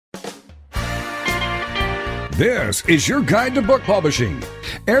This is your guide to book publishing.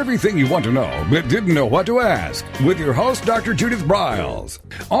 Everything you want to know but didn't know what to ask with your host, Dr. Judith Briles.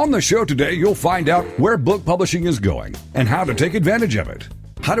 On the show today, you'll find out where book publishing is going and how to take advantage of it.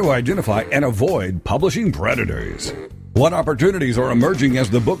 How to identify and avoid publishing predators. What opportunities are emerging as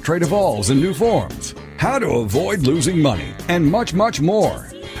the book trade evolves in new forms. How to avoid losing money and much, much more.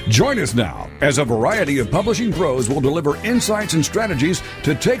 Join us now as a variety of publishing pros will deliver insights and strategies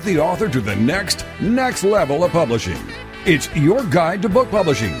to take the author to the next level of publishing. It's your guide to book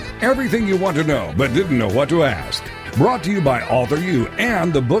publishing. Everything you want to know but didn't know what to ask. Brought to you by AuthorU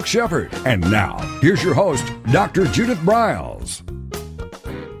and the Book Shepherd. And now, here's your host, Dr. Judith Briles.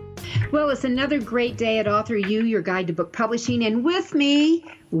 Well, it's another great day at AuthorU, your guide to book publishing. And with me,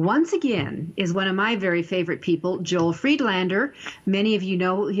 once again, is one of my very favorite people, Joel Friedlander. Many of you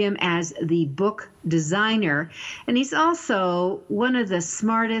know him as the book designer. And he's also one of the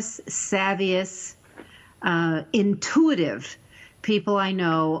smartest, savviest, intuitive people I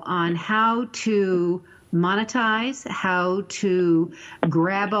know on how to monetize, how to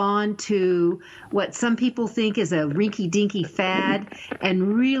grab on to what some people think is a rinky-dinky fad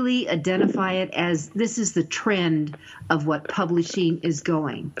and really identify it as this is the trend of what publishing is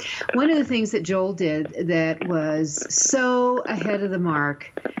going. One of the things that Joel did that was so ahead of the mark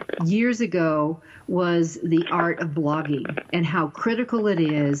years ago was the art of blogging and how critical it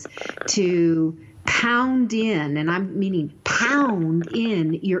is to pound in, and I'm meaning pound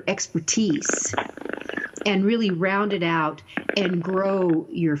in your expertise and really round it out and grow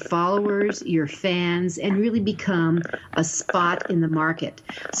your followers, your fans, and really become a spot in the market.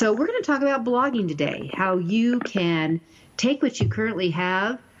 So we're going to talk about blogging today, how you can take what you currently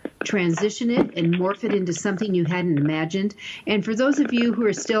have, transition it, and morph it into something you hadn't imagined. And for those of you who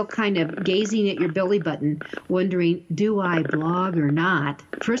are still kind of gazing at your belly button, wondering, do I blog or not?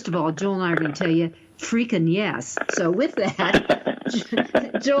 First of all, Joel and I are going to tell you, freaking yes. So with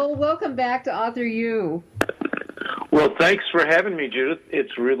that, Joel, welcome back to AuthorU. Well, thanks for having me, Judith.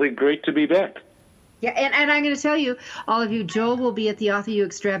 It's really great to be back. Yeah, and I'm going to tell you, all of you, Joel will be at the AuthorU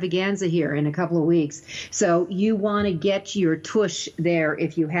extravaganza here in a couple of weeks. So you want to get your tush there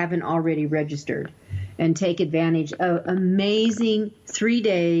if you haven't already registered and take advantage of amazing 3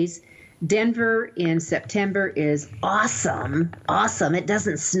 days. Denver in September is awesome. Awesome. It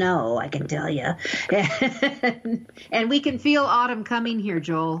doesn't snow, I can tell you. And we can feel autumn coming here,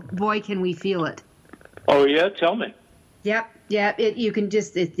 Joel. Boy, can we feel it. Oh, yeah? Tell me. Yep. You can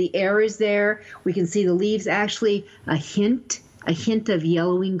just, the air is there. We can see the leaves, actually a hint of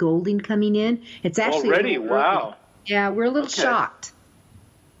yellowing golden coming in. It's actually already, wow. Yeah, we're a little shocked.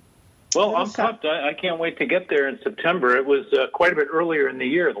 Well, I'm pumped. I can't wait to get there in September. It was quite a bit earlier in the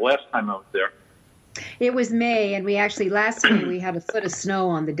year, the last time I was there. It was May, and last May we had a foot of snow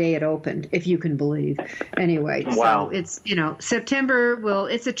on the day it opened, if you can believe. Anyway, wow. So it's, September,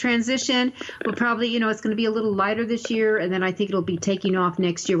 it's a transition. We'll probably, it's going to be a little lighter this year, and then I think it'll be taking off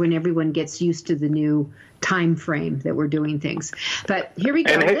next year when everyone gets used to the new time frame that we're doing things. But here we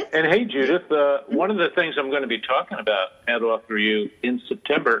go. And hey, Judith, one of the things I'm going to be talking about at AuthorU in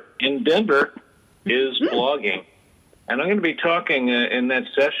September in Denver is blogging. And I'm going to be talking in that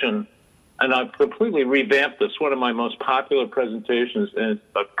session, and I've completely revamped this, one of my most popular presentations, and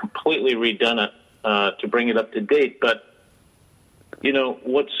I've completely redone it to bring it up to date. But,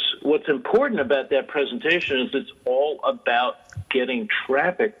 what's important about that presentation is it's all about getting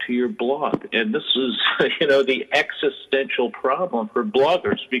traffic to your blog. And this is, the existential problem for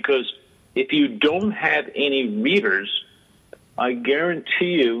bloggers, because if you don't have any readers, I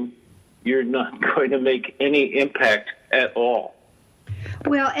guarantee you're not going to make any impact at all.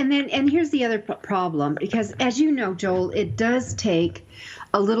 Well, and here's the other problem, because as you know, Joel, it does take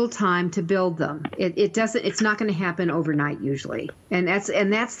a little time to build them. It's not going to happen overnight usually. And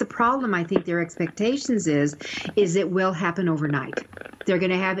that's the problem. I think their expectations is it will happen overnight. They're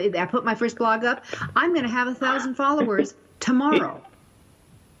going to have, I put my first blog up, I'm going to have 1,000 followers tomorrow.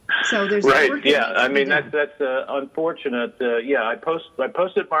 So there's right. Yeah. I mean, that's unfortunate. I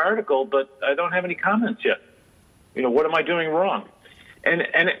posted my article, but I don't have any comments yet. What am I doing wrong? And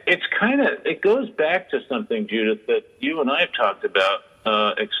it's it goes back to something, Judith, that you and I have talked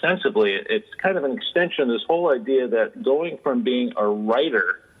about extensively. It's kind of an extension of this whole idea that going from being a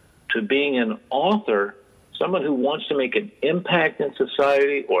writer to being an author, someone who wants to make an impact in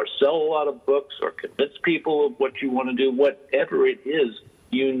society or sell a lot of books or convince people of what you want to do, whatever it is,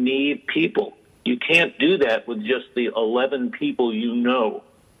 you need people. You can't do that with just the 11 people you know.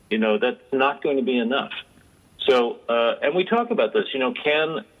 That's not going to be enough. So, and we talk about this,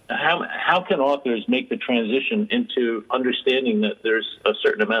 can how can authors make the transition into understanding that there's a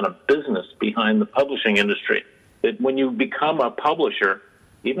certain amount of business behind the publishing industry? That when you become a publisher,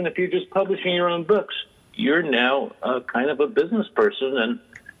 even if you're just publishing your own books, you're now kind of a business person, and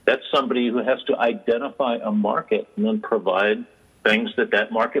that's somebody who has to identify a market and then provide things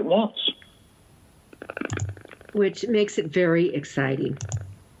that market wants. Which makes it very exciting.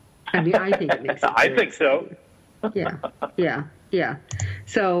 I mean, I think it makes it I think so. Yeah.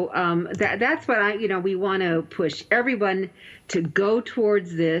 So that's what we want to push everyone to go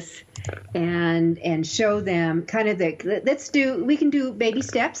towards this and show them kind of we can do baby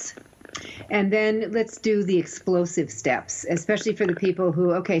steps. And then let's do the explosive steps, especially for the people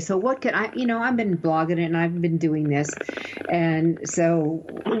who, okay, so what can I've been blogging and I've been doing this. And so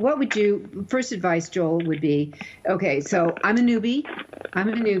what would first advice, Joel, would be, okay, so I'm a newbie.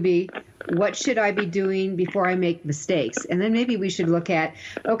 What should I be doing before I make mistakes? And then maybe we should look at,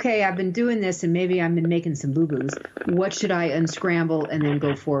 okay, I've been doing this and maybe I've been making some boo-boos. What should I unscramble and then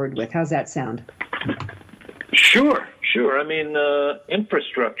go forward with? How's that sound? Sure. I mean,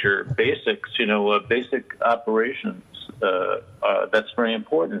 infrastructure, basics, basic operations, that's very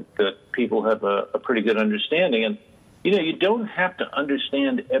important that people have a pretty good understanding. And, you don't have to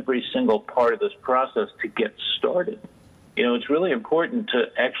understand every single part of this process to get started. It's really important to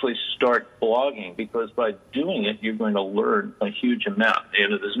actually start blogging because by doing it, you're going to learn a huge amount.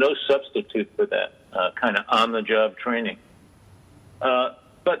 There's no substitute for that kind of on-the-job training.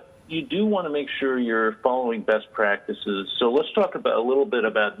 But you do want to make sure you're following best practices. So let's talk a little bit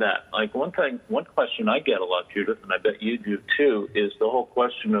about that. Like one question I get a lot, Judith, and I bet you do too, is the whole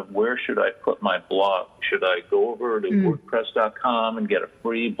question of where should I put my blog? Should I go over to WordPress.com and get a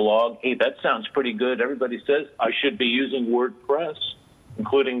free blog? Hey, that sounds pretty good. Everybody says I should be using WordPress,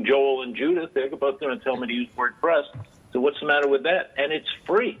 including Joel and Judith. They're both going to tell me to use WordPress. So what's the matter with that? And it's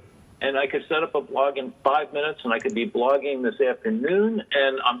free. And I could set up a blog in 5 minutes, and I could be blogging this afternoon,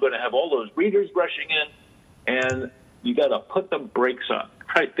 and I'm going to have all those readers rushing in, and you got to put the brakes on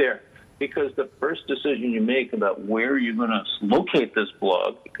right there, because the first decision you make about where you're going to locate this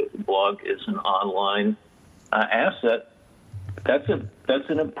blog, because the blog is an online asset, that's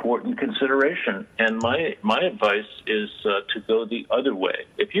an important consideration. And my advice is to go the other way.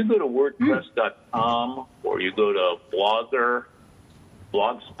 If you go to WordPress.com or you go to Blogger,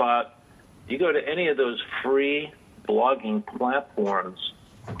 Blogspot, you go to any of those free blogging platforms,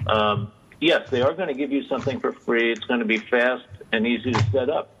 yes, they are going to give you something for free. It's going to be fast and easy to set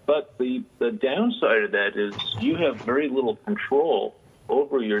up. But the downside of that is you have very little control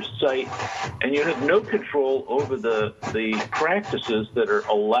over your site, and you have no control over the practices that are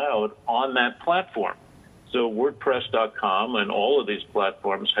allowed on that platform. So WordPress.com and all of these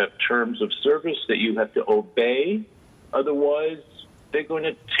platforms have terms of service that you have to obey. Otherwise, they're going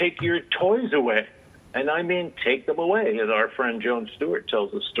to take your toys away. And I mean, take them away. And our friend Joan Stewart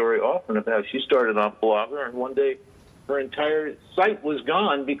tells a story often about she started on Blogger, and one day her entire site was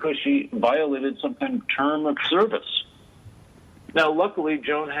gone because she violated some kind of term of service. Now, luckily,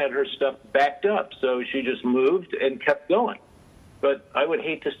 Joan had her stuff backed up, so she just moved and kept going. But I would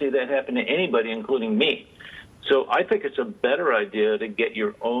hate to see that happen to anybody, including me. So I think it's a better idea to get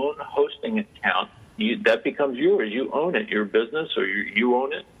your own hosting account. That becomes yours. You own it, your business, or you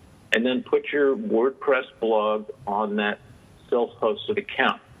own it, and then put your WordPress blog on that self-hosted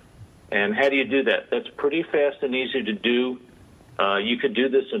account. And how do you do that? That's pretty fast and easy to do. You could do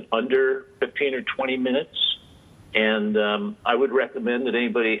this in under 15 or 20 minutes, and I would recommend that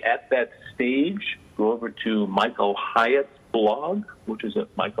anybody at that stage go over to Michael Hyatt's blog, which is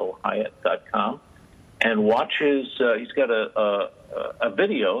at michaelhyatt.com, and watch his, he's got a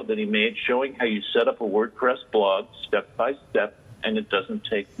video that he made showing how you set up a WordPress blog step by step, and it doesn't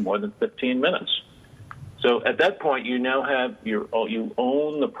take more than 15 minutes. So at that point, you now have you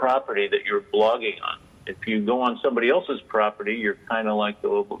own the property that you're blogging on. If you go on somebody else's property, you're kind of like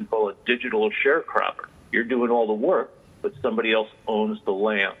what we call a digital sharecropper. You're doing all the work, but somebody else owns the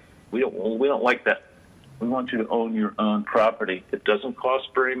land. We don't like that. We want you to own your own property. It doesn't cost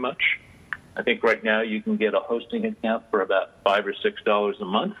very much. I think right now you can get a hosting account for about $5 or $6 a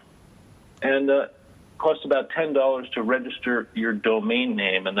month, and it costs about $10 to register your domain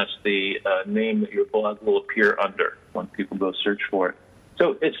name, and that's the name that your blog will appear under when people go search for it.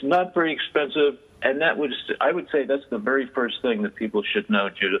 So it's not very expensive, and I would say that's the very first thing that people should know.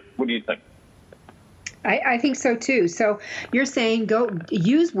 Judith, what do you think? I think so too. So you're saying go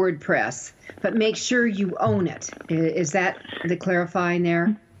use WordPress, but make sure you own it. Is that the clarifying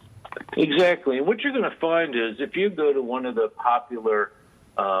there? Exactly. And what you're going to find is if you go to one of the popular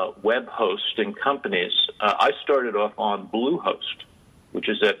web hosting companies, I started off on Bluehost. which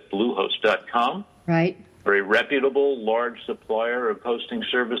is at bluehost.com. Right. Very reputable, large supplier of hosting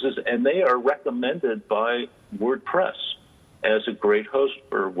services, and they are recommended by WordPress as a great host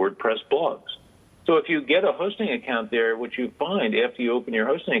for WordPress blogs. So if you get a hosting account there, what you find after you open your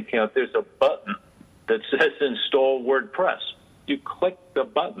hosting account, there's a button that says Install WordPress. You click the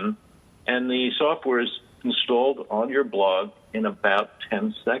button, and the software is installed on your blog in about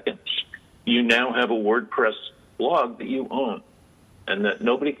 10 seconds. You now have a WordPress blog that you own, and that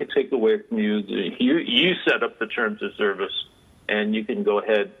nobody can take away from you. You set up the terms of service, and you can go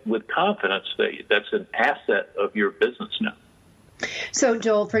ahead with confidence that that's an asset of your business now. So,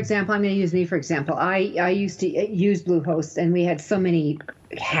 Joel, for example, I'm going to use me for example. I used to use Bluehost, and we had so many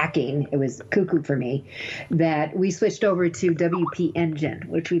hacking, it was cuckoo for me, that we switched over to WP Engine,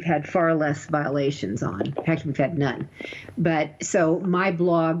 which we've had far less violations on. In fact, we've had none. But so my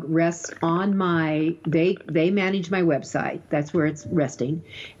blog rests on they manage my website. That's where it's resting.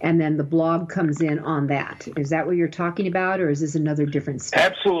 And then the blog comes in on that. Is that what you're talking about, or is this another different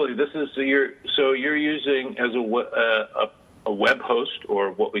step? Absolutely. This is you're using as a web host,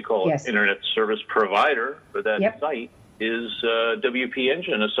 or what we call an internet service provider for that site, is WP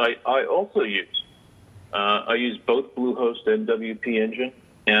Engine, a site I also use. I use both Bluehost and WP Engine.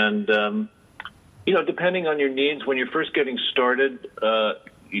 And, depending on your needs, when you're first getting started,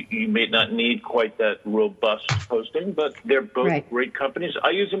 you may not need quite that robust hosting, but they're both great companies.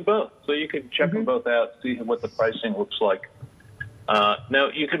 I use them both, so you can check them both out, see what the pricing looks like. Now,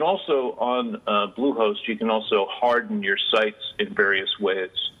 you can also, on Bluehost, you can also harden your sites in various ways.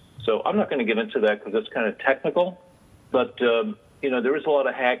 So I'm not going to get into that because it's kind of technical, but, there is a lot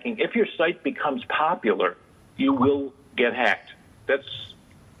of hacking. If your site becomes popular, you will get hacked.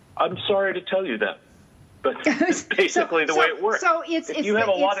 I'm sorry to tell you that, but it's basically the way it works. So it's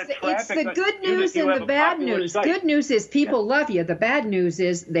the good news and the bad news. Site. Good news is people love you. The bad news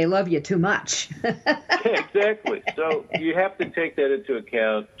is they love you too much. Exactly. So you have to take that into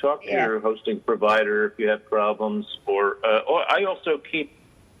account. Talk to your hosting provider if you have problems, or I also keep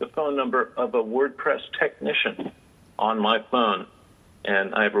the phone number of a WordPress technician on my phone,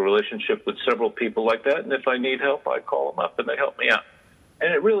 and I have a relationship with several people like that. And if I need help, I call them up and they help me out.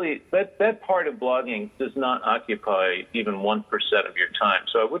 And it really, that part of blogging does not occupy even 1% of your time.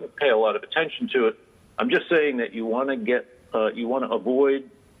 So I wouldn't pay a lot of attention to it. I'm just saying that you want to avoid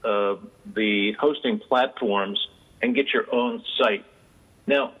the hosting platforms and get your own site.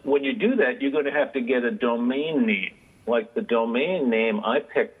 Now, when you do that, you're going to have to get a domain name. Like the domain name I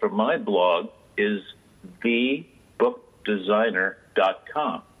picked for my blog is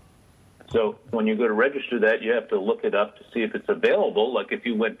thebookdesigner.com. So when you go to register that, you have to look it up to see if it's available. Like if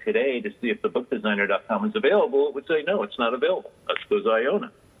you went today to see if thebookdesigner.com is available, it would say, no, it's not available. That's because I own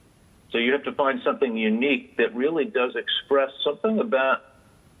it. So you have to find something unique that really does express something about,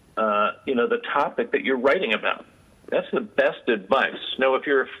 the topic that you're writing about. That's the best advice. Now, if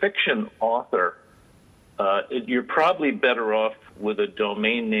you're a fiction author, you're probably better off with a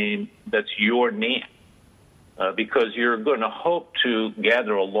domain name that's your name. Because you're going to hope to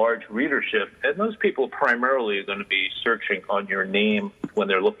gather a large readership, and those people primarily are going to be searching on your name when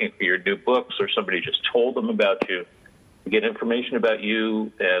they're looking for your new books, or somebody just told them about you, to get information about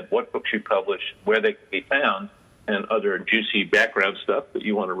you and what books you publish, where they can be found, and other juicy background stuff that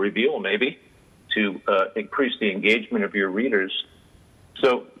you want to reveal maybe to increase the engagement of your readers.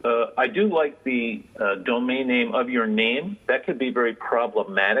 So I do like the domain name of your name. That could be very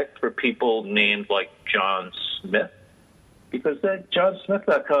problematic for people named like John Smith, because that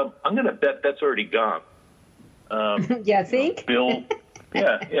johnsmith.com, I'm going to bet that's already gone. Yeah, think? Bill,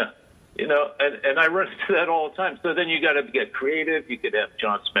 yeah. And I run into that all the time. So then you got to get creative. You could have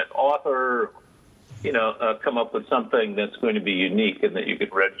John Smith author, come up with something that's going to be unique and that you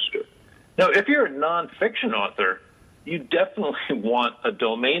could register. Now, if you're a nonfiction author, you definitely want a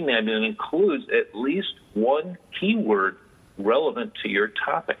domain name that includes at least one keyword relevant to your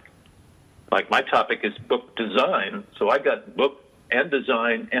topic. Like my topic is book design, so I got book and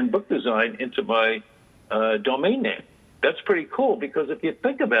design and book design into my domain name. That's pretty cool, because if you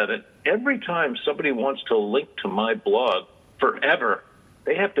think about it, every time somebody wants to link to my blog forever,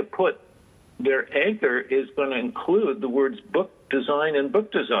 they have to put their anchor is going to include the words book design and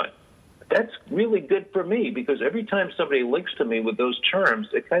book design. That's really good for me, because every time somebody links to me with those terms,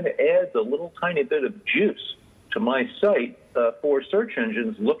 it kind of adds a little tiny bit of juice to my site for search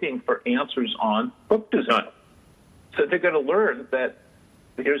engines looking for answers on book design. So they're going to learn that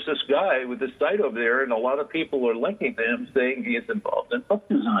here's this guy with this site over there, and a lot of people are linking to him saying he is involved in book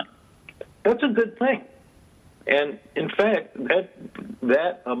design. That's a good thing. And in fact,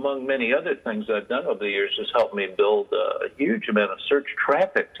 that among many other things I've done over the years has helped me build a huge amount of search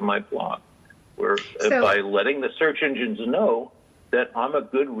traffic to my blog, where by letting the search engines know that I'm a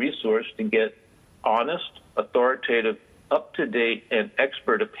good resource to get honest, authoritative, up-to-date, and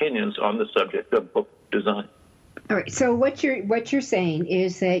expert opinions on the subject of book design. All right. So what you're saying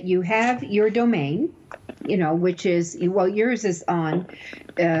is that you have your domain, which is, well, yours is on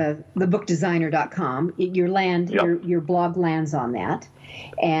thebookdesigner.com. Your blog lands on that,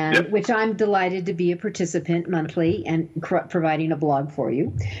 and which I'm delighted to be a participant monthly and providing a blog for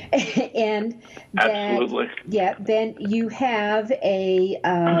you. And absolutely, then you have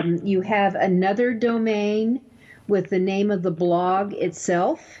you have another domain with the name of the blog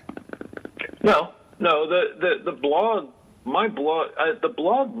itself. No, the blog, my blog, the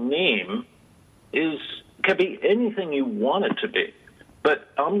blog name can be anything you want it to be. But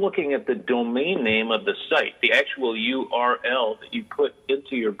I'm looking at the domain name of the site, the actual URL that you put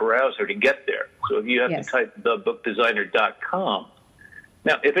into your browser to get there. So if you have to type thebookdesigner.com.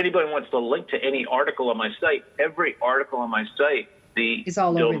 Now, if anybody wants to link to any article on my site, every article on my site, it's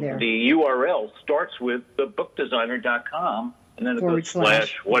all over there. The URL starts with thebookdesigner.com, and then it goes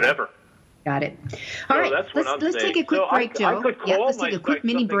 / whatever. Got it. All right, let's take a quick break, Joe. Let's take a quick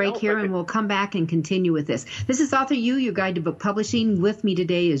mini break here, and we'll come back and continue with this. This is AuthorU, your guide to book publishing. With me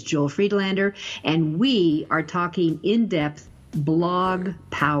today is Joel Friedlander, and we are talking in-depth blog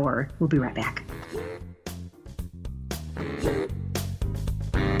power. We'll be right back.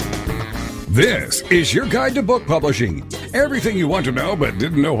 This is your guide to book publishing. Everything you want to know but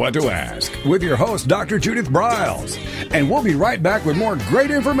didn't know what to ask. With your host, Dr. Judith Briles. And we'll be right back with more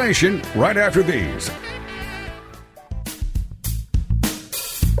great information right after these.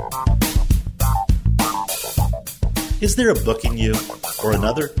 Is there a book in you or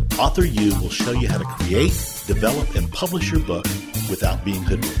another? AuthorU will show you how to create, develop, and publish your book without being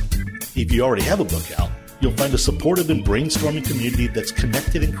hoodwinked. If you already have a book out, you'll find a supportive and brainstorming community that's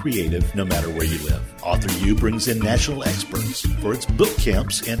connected and creative no matter where you live. AuthorU brings in national experts for its book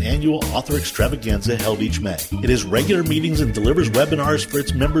camps and annual author extravaganza held each May. It has regular meetings and delivers webinars for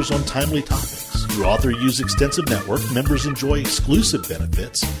its members on timely topics. Through AuthorU's extensive network, members enjoy exclusive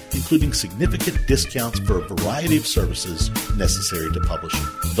benefits, including significant discounts for a variety of services necessary to publishing.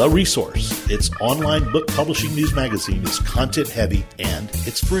 The Resource, its online book publishing news magazine, is content-heavy and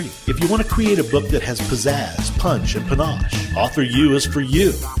it's free. If you want to create a book that has pizzazz, punch, and panache, AuthorU is for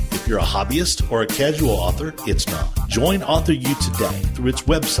you. If you're a hobbyist or a casual author, it's not. Join AuthorU today through its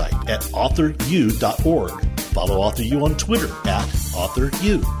website at AuthorU.org. Follow AuthorU on Twitter at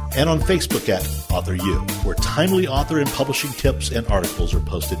AuthorU and on Facebook at AuthorU, where timely author and publishing tips and articles are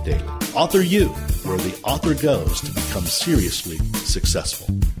posted daily. AuthorU, where the author goes to become seriously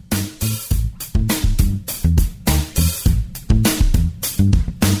successful.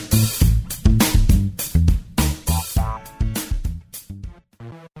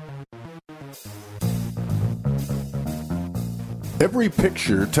 Every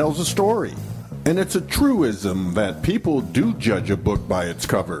picture tells a story, and it's a truism that people do judge a book by its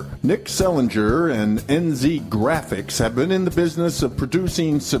cover. Nick Sellinger and NZ Graphics have been in the business of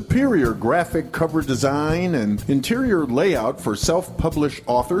producing superior graphic cover design and interior layout for self-published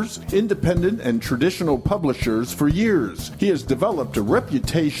authors, independent and traditional publishers for years. He has developed a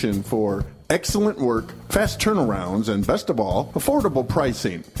reputation for excellent work, fast turnarounds, and best of all, affordable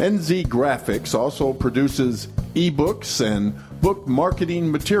pricing. NZ Graphics also produces ebooks and book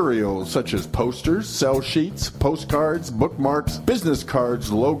marketing materials such as posters, sell sheets, postcards, bookmarks, business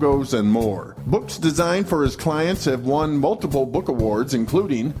cards, logos, and more. Books designed for his clients have won multiple book awards,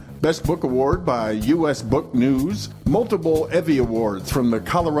 including Best Book Award by U.S. Book News, multiple Evie Awards from the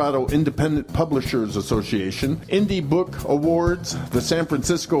Colorado Independent Publishers Association, Indie Book Awards, the San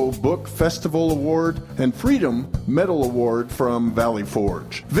Francisco Book Festival Award, and Freedom Medal Award from Valley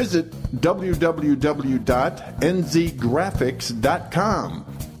Forge. Visit www.nzgraphics.com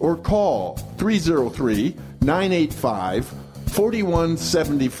or call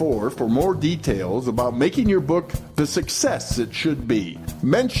 303-985-4174 for more details about making your book the success it should be.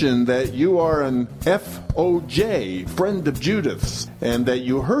 Mention that you are an FOJ, friend of Judith's, and that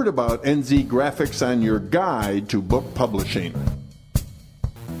you heard about NZ Graphics on your guide to book publishing.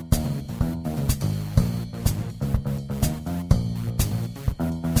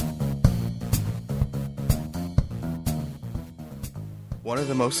 One of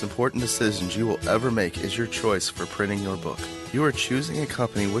the most important decisions you will ever make is your choice for printing your book. You are choosing a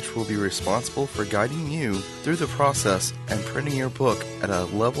company which will be responsible for guiding you through the process and printing your book at a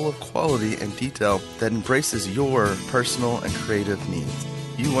level of quality and detail that embraces your personal and creative needs.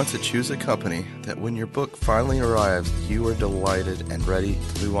 You want to choose a company that when your book finally arrives, you are delighted and ready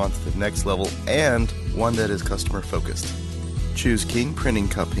to move on to the next level, and one that is customer focused. Choose King Printing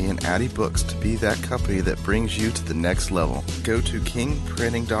Company and Addy Books to be that company that brings you to the next level. Go to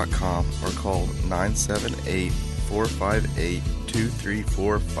kingprinting.com or call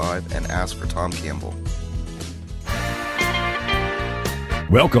 978-458-2345 and ask for Tom Campbell.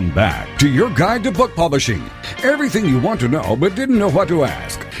 Welcome back to your guide to book publishing. Everything you want to know but didn't know what to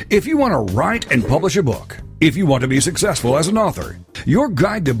ask. If you want to write and publish a book, if you want to be successful as an author, your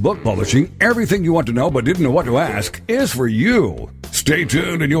guide to book publishing, everything you want to know but didn't know what to ask, is for you. Stay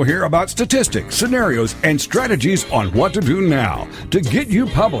tuned and you'll hear about statistics, scenarios, and strategies on what to do now to get you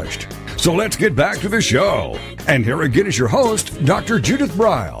published. So let's get back to the show. And here again is your host, Dr. Judith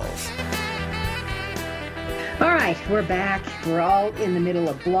Briles. All right, we're back. We're all in the middle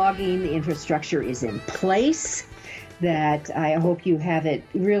of blogging. The infrastructure is in place. That I hope you have it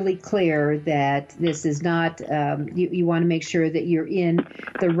really clear that this is not, you want to make sure that you're in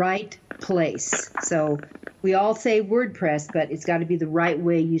the right place. So we all say WordPress, but it's got to be the right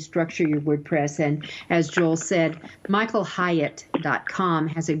way you structure your WordPress. And as Joel said, michaelhyatt.com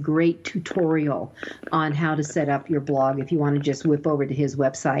has a great tutorial on how to set up your blog if you want to just whip over to his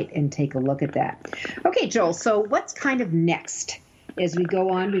website and take a look at that. Okay, Joel, so what's kind of next as we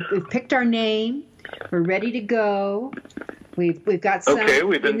go on? We've picked our name. We're ready to go. We've got some in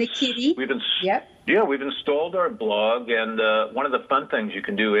the kitty. We've installed our blog, and one of the fun things you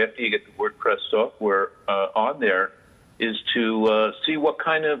can do after you get the WordPress software on there is to see what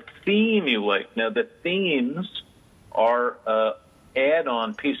kind of theme you like. Now, the themes are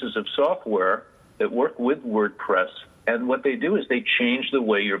add-on pieces of software that work with WordPress, and what they do is they change the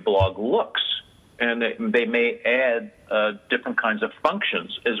way your blog looks. And they may add different kinds of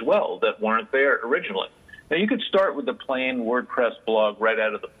functions as well that weren't there originally. Now, you could start with the plain WordPress blog right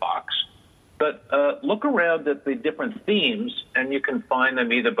out of the box, but look around at the different themes, and you can find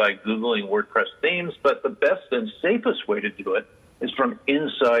them either by Googling WordPress themes, but the best and safest way to do it is from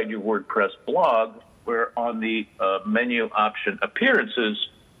inside your WordPress blog, where on the menu option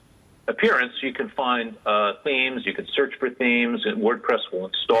Appearance, you can find themes. You can search for themes, and WordPress will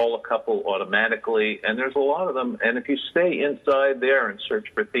install a couple automatically, and there's a lot of them. And if you stay inside there and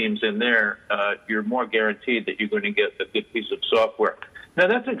search for themes in there, you're more guaranteed that you're going to get a good piece of software. Now,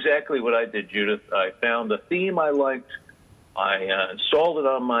 that's exactly what I did, Judith. I found a theme I liked. I installed it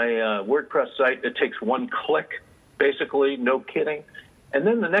on my WordPress site. It takes one click, basically, no kidding. And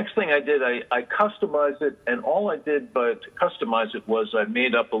then the next thing I did, I customized it, and all I did to customize it was I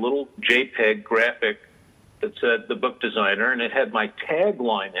made up a little JPEG graphic that said the book designer, and it had my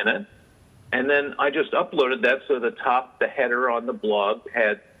tagline in it. And then I just uploaded that so the header on the blog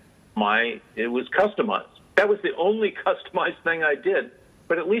it was customized. That was the only customized thing I did,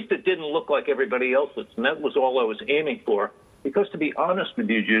 but at least it didn't look like everybody else's, and that was all I was aiming for. Because to be honest with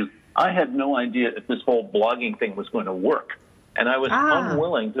you, Jude, I had no idea if this whole blogging thing was going to work. And I was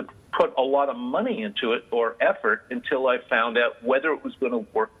unwilling to put a lot of money into it or effort until I found out whether it was going to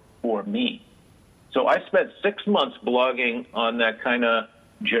work for me. So I spent 6 months blogging on that kind of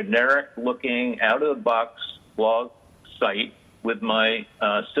generic-looking, out-of-the-box blog site with my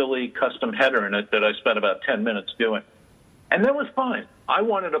silly custom header in it that I spent about 10 minutes doing. And that was fine. I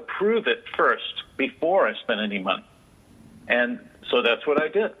wanted to prove it first before I spent any money. And so that's what I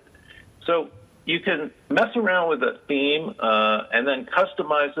did. So you can mess around with a theme and then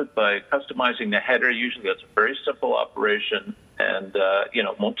customize it by customizing the header. Usually that's a very simple operation, and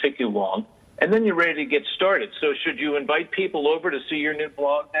it won't take you long. And then you're ready to get started. So should you invite people over to see your new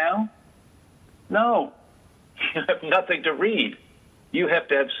blog now? No. You have nothing to read. You have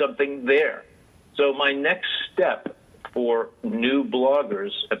to have something there. So my next step for new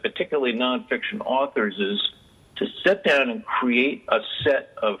bloggers, particularly nonfiction authors, is to sit down and create a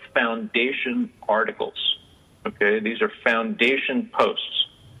set of foundation articles. Okay, these are foundation posts.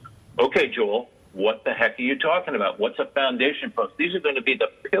 Okay, Joel, what the heck are you talking about? What's a foundation post? These are going to be the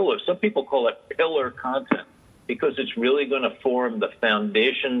pillars. Some people call it pillar content because it's really going to form the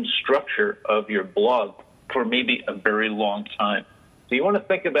foundation structure of your blog for maybe a very long time. So you want to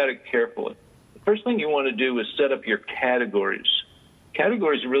think about it carefully. The first thing you want to do is set up your categories.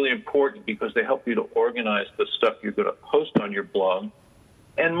 Categories are really important because they help you to organize the stuff you're going to post on your blog.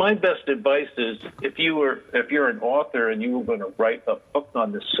 And my best advice is if you're an author and you were going to write a book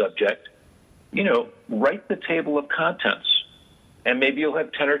on this subject, write the table of contents. And maybe you'll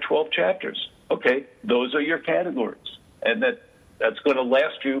have 10 or 12 chapters. Okay, those are your categories. And that's going to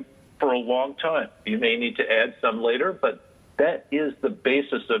last you for a long time. You may need to add some later, but that is the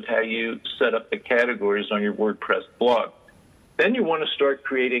basis of how you set up the categories on your WordPress blog. Then you want to start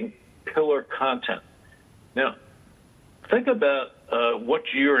creating pillar content. Now, think about what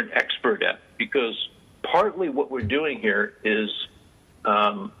you're an expert at, because partly what we're doing here is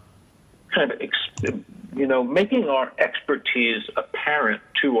making our expertise apparent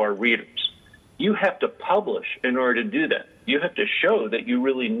to our readers. You have to publish in order to do that. You have to show that you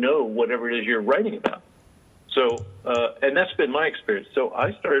really know whatever it is you're writing about. So, and that's been my experience. So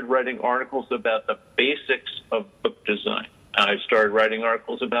I started writing articles about the basics of book design. I started writing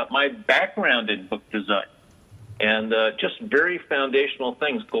articles about my background in book design. And just very foundational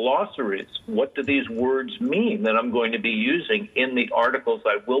things, glossaries. What do these words mean that I'm going to be using in the articles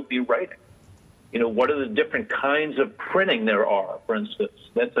I will be writing? What are the different kinds of printing there are, for instance?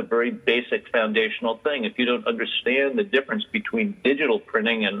 That's a very basic foundational thing. If you don't understand the difference between digital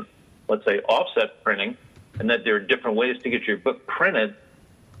printing and, let's say, offset printing, and that there are different ways to get your book printed,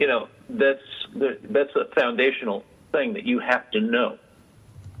 that's a foundational thing that you have to know.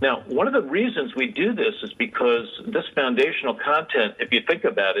 Now, one of the reasons we do this is because this foundational content, if you think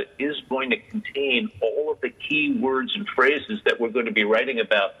about it, is going to contain all of the key words and phrases that we're going to be writing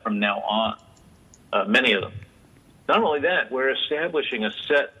about from now on, many of them. Not only that, we're establishing a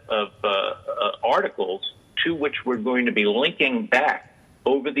set of articles to which we're going to be linking back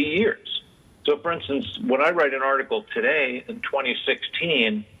over the years. So, for instance, when I write an article today in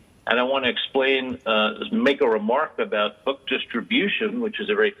 2016, and I want to explain, make a remark about book distribution, which is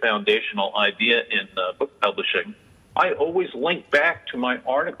a very foundational idea in book publishing, I always link back to my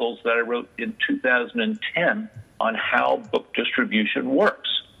articles that I wrote in 2010 on how book distribution works.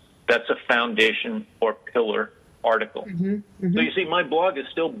 That's a foundation or pillar article. Mm-hmm, mm-hmm. So you see, my blog is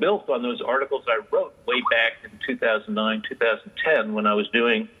still built on those articles I wrote way back in 2009, 2010, when I was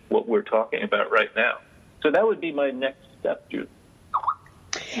doing what we're talking about right now. So that would be my next step, Judith.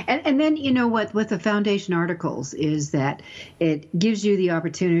 And then, what the foundation articles is that it gives you the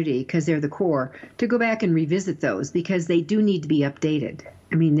opportunity, because they're the core, to go back and revisit those, because they do need to be updated.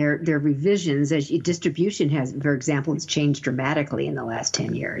 I mean, they're revisions. As distribution has, for example, has changed dramatically in the last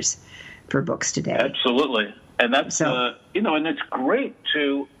 10 years for books today. Absolutely. And that's, and it's great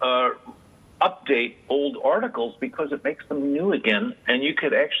to update old articles because it makes them new again, and you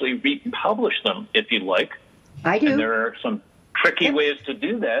could actually republish them if you like. I do. And there are some tricky ways to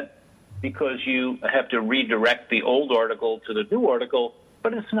do that, because you have to redirect the old article to the new article,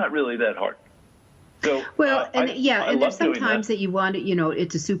 but it's not really that hard. So, and there's sometimes that you want it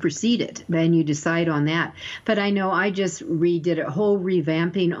to supersede it, and you decide on that. But I know I just did a whole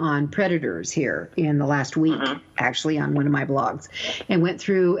revamping on predators here in the last week, actually on one of my blogs, and went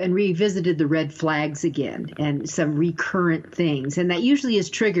through and revisited the red flags again and some recurrent things. And that usually is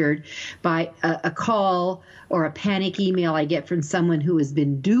triggered by a call or a panic email I get from someone who has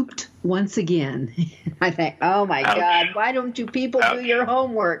been duped once again. I think, oh my God, why don't you people do your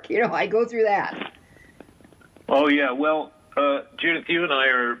homework? I go through that. Oh, yeah. Well, Judith, you and I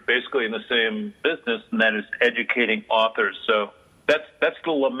are basically in the same business, and that is educating authors. So that's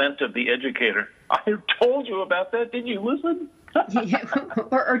the lament of the educator. I told you about that. Didn't you listen? Yeah.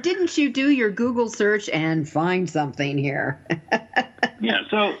 Or didn't you do your Google search and find something here? Yeah.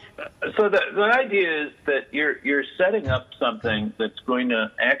 So the idea is that you're setting up something that's going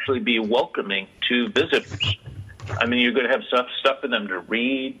to actually be welcoming to visitors. I mean, you're going to have stuff for them to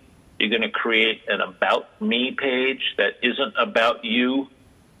read. You're going to create an About Me page that isn't about you,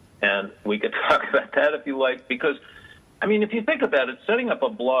 and we could talk about that if you like, because, I mean, if you think about it, setting up a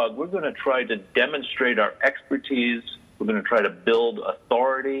blog, we're going to try to demonstrate our expertise. We're going to try to build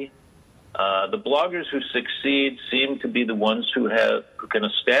authority. The bloggers who succeed seem to be the ones who can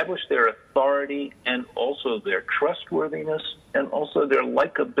establish their authority and also their trustworthiness and also their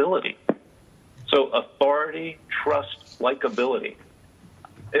likability. So authority, trust, likability.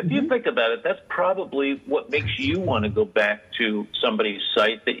 If you think about it, that's probably what makes you want to go back to somebody's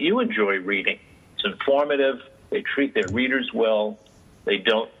site that you enjoy reading. It's informative. They treat their readers well. They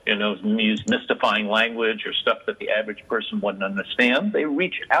don't, use mystifying language or stuff that the average person wouldn't understand. They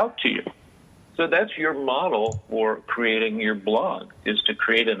reach out to you. So that's your model for creating your blog, is to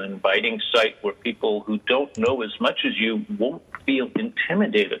create an inviting site where people who don't know as much as you won't feel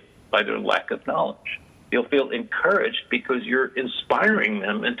intimidated by their lack of knowledge. You'll feel encouraged because you're inspiring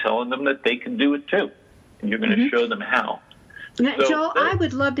them and telling them that they can do it too. And you're going to show them how. Now, So Joel, I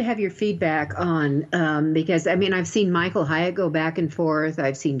would love to have your feedback on, because, I mean, I've seen Michael Hyatt go back and forth.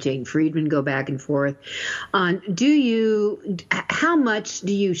 I've seen Jane Friedman go back and forth on, how much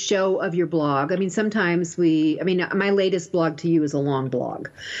do you show of your blog? I mean, sometimes my latest blog to you is a long blog.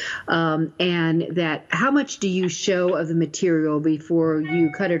 And that, how much do you show of the material before you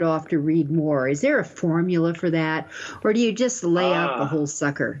cut it off to read more? Is there a formula for that? Or do you just lay out the whole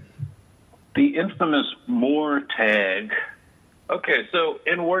sucker? The infamous more tag. Okay, so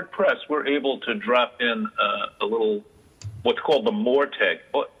in WordPress, we're able to drop in a little, what's called the more tag.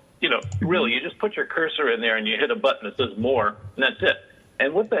 Well, really, you just put your cursor in there and you hit a button that says more, and that's it.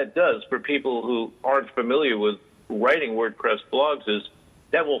 And what that does for people who aren't familiar with writing WordPress blogs is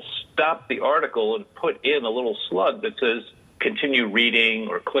that will stop the article and put in a little slug that says continue reading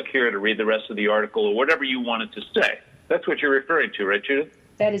or click here to read the rest of the article or whatever you want it to say. That's what you're referring to, right, Judith?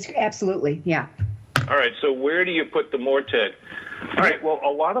 That is absolutely, yeah. All right, so where do you put the more tag? All right, well, a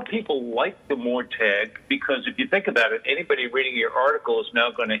lot of people like the more tag because if you think about it, anybody reading your article is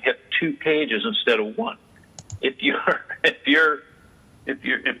now going to hit 2 pages instead of 1. If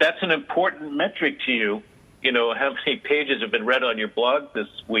that's an important metric to you, how many pages have been read on your blog this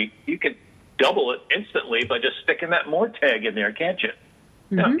week, you could double it instantly by just sticking that more tag in there, can't you?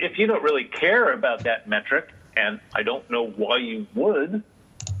 Mm-hmm. Now, if you don't really care about that metric, and I don't know why you would,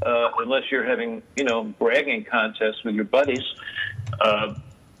 unless you're having, bragging contests with your buddies,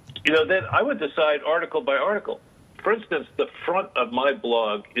 then I would decide article by article. For instance, the front of my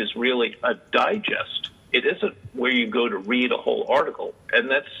blog is really a digest. It isn't where you go to read a whole article.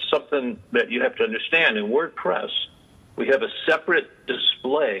 And that's something that you have to understand. In WordPress, we have a separate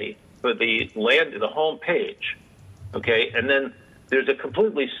display for the home page, okay? And then there's a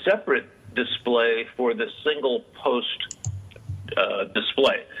completely separate display for the single post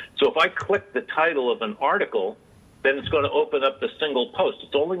display. So if I click the title of an article, then it's going to open up the single post.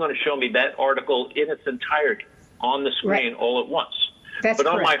 It's only going to show me that article in its entirety on the screen all at once. That's but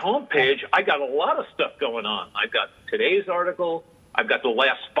correct. On my home page, I got a lot of stuff going on. I've got today's article. I've got the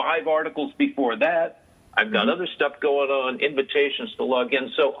last 5 articles before that. I've got other stuff going on, invitations to log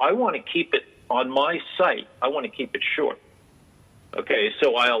in. So I want to keep it on my site. I want to keep it short. Okay,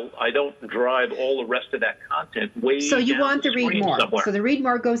 so I don't drive all the rest of that content way So you down want the read more. Somewhere. So the read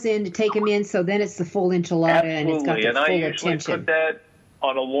more goes in to take them in, so then it's the full enchilada and it's got the and full I usually attention. put that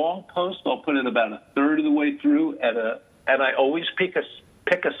on a long post. I'll put it about a third of the way through and I always pick a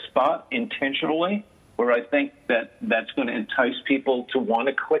spot intentionally where I think that's going to entice people to want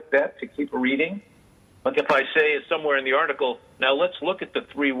to click that to keep reading. Like if I say somewhere in the article, now let's look at the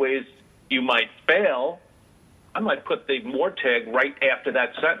 3 ways you might fail, I might put the more tag right after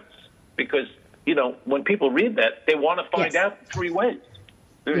that sentence because, when people read that, they want to find out 3 ways.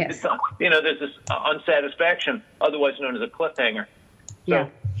 There's this unsatisfaction, otherwise known as a cliffhanger. So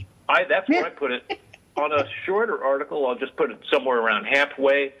that's where I put it. On a shorter article, I'll just put it somewhere around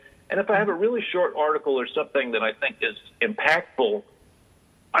halfway. And if I have a really short article or something that I think is impactful,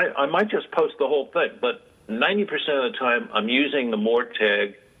 I might just post the whole thing. But 90% of the time, I'm using the more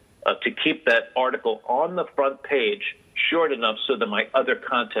tag to keep that article on the front page short enough so that my other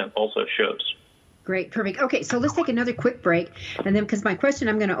content also shows. Great, perfect. Okay, so let's take another quick break, and then because my question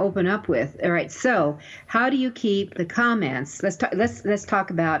I'm going to open up with. All right, so how do you keep the comments? Let's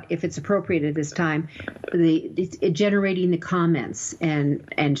talk about, if it's appropriate at this time, generating the comments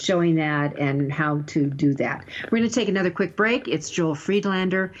and showing that and how to do that. We're going to take another quick break. It's Joel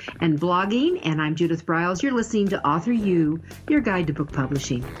Friedlander and blogging, and I'm Judith Briles. You're listening to AuthorU, your guide to book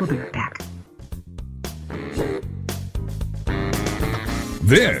publishing. We'll be right back.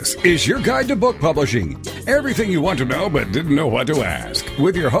 This is your guide to book publishing. Everything you want to know but didn't know what to ask.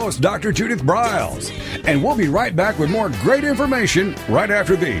 With your host, Dr. Judith Briles. And we'll be right back with more great information right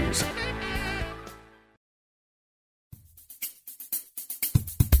after these.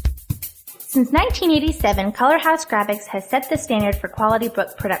 Since 1987, Color House Graphics has set the standard for quality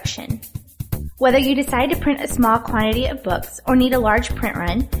book production. Whether you decide to print a small quantity of books or need a large print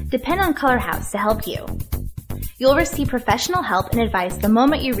run, depend on Color House to help you. You'll receive professional help and advice the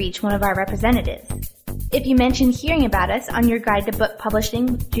moment you reach one of our representatives. If you mention hearing about us on your guide to book publishing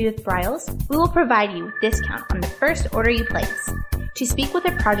with Judith Briles, we will provide you a discount on the first order you place. To speak with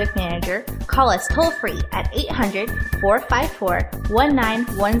a project manager, call us toll-free at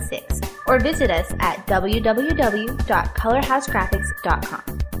 800-454-1916 or visit us at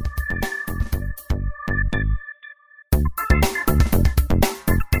www.colorhousegraphics.com.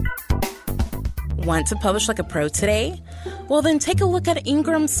 Want to publish like a pro today? Well, then take a look at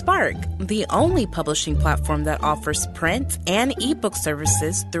Ingram Spark, the only publishing platform that offers print and ebook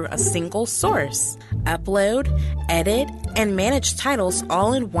services through a single source. Upload, edit, and manage titles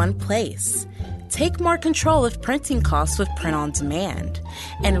all in one place. Take more control of printing costs with print on demand,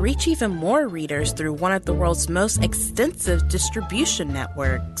 and reach even more readers through one of the world's most extensive distribution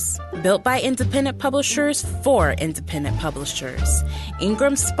networks. Built by independent publishers for independent publishers,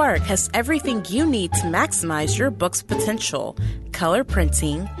 Ingram Spark has everything you need to maximize your book's potential: color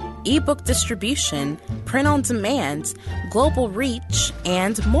printing, ebook distribution, print on demand, global reach,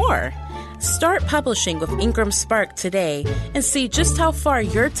 and more. Start publishing with Ingram Spark today and see just how far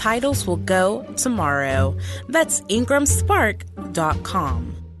your titles will go tomorrow. That's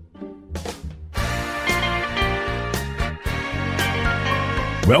ingramspark.com.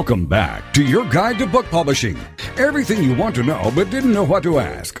 Welcome back to your guide to book publishing. Everything you want to know but didn't know what to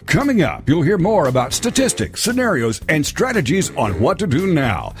ask. Coming up, you'll hear more about statistics, scenarios, and strategies on what to do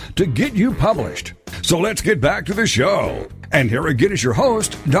now to get you published. So let's get back to the show. And here again is your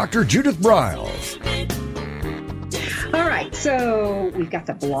host, Dr. Judith Briles. All right, so we've got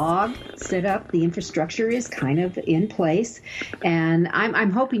the blog set up. The infrastructure is kind of in place. And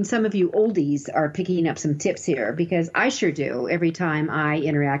I'm hoping some of you oldies are picking up some tips here, because I sure do every time I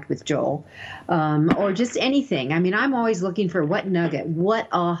interact with Joel, or just anything. I mean, I'm always looking for what nugget, what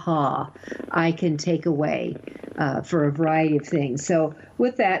aha I can take away for a variety of things. So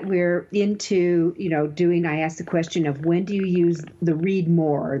with that, we're into, I asked the question of when do you use the read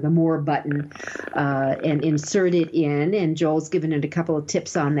more, the more button, and insert it in. And Joel's given it a couple of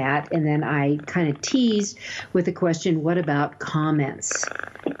tips on that. And then I kind of teased with the question, what about comments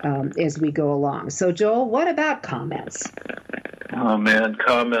as we go along? So Joel, what about comments? Oh, man,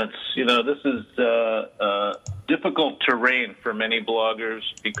 comments. This is difficult terrain for many bloggers,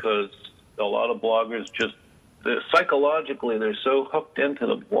 because a lot of bloggers psychologically, they're so hooked into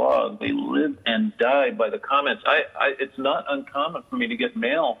the blog. They live and die by the comments. It's not uncommon for me to get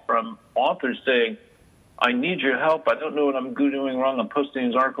mail from authors saying, I need your help. I don't know what I'm doing wrong. I'm posting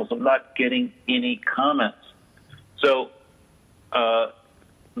these articles. I'm not getting any comments. So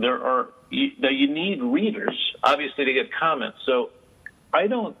you need readers, obviously, to get comments. So I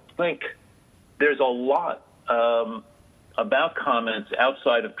don't think there's a lot about comments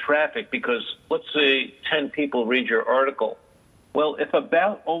outside of traffic, because let's say 10 people read your article. Well, if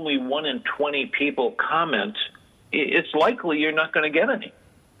about only 1 in 20 people comment, it's likely you're not going to get any.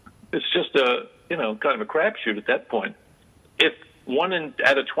 It's just kind of a crapshoot at that point. If 1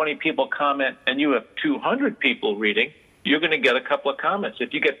 out of 20 people comment and you have 200 people reading, you're going to get a couple of comments.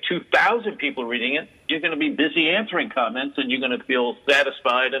 If you get 2,000 people reading it, you're going to be busy answering comments, and you're going to feel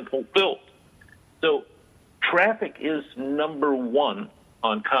satisfied and fulfilled. So traffic is number one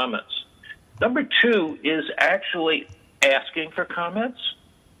on comments. Number two is actually asking for comments.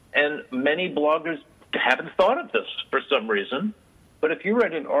 And many bloggers haven't thought of this for some reason. But if you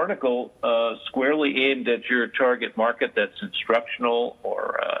write an article squarely aimed at your target market that's instructional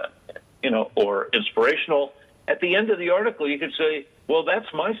or inspirational, at the end of the article you could say, well,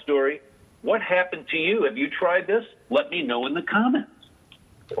 that's my story. What happened to you? Have you tried this? Let me know in the comments.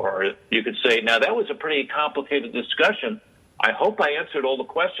 Or you could say, now that was a pretty complicated discussion. I hope I answered all the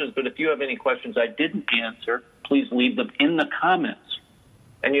questions, but if you have any questions I didn't answer, please leave them in the comments.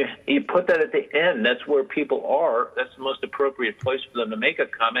 And you put that at the end. That's where people are. That's the most appropriate place for them to make a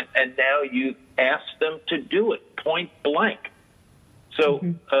comment. And now you ask them to do it, point blank. So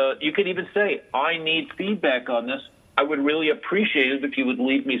you could even say, I need feedback on this. I would really appreciate it if you would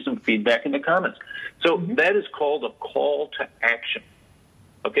leave me some feedback in the comments. So that is called a call to action.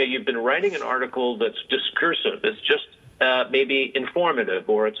 Okay, you've been writing an article that's discursive. It's just maybe informative,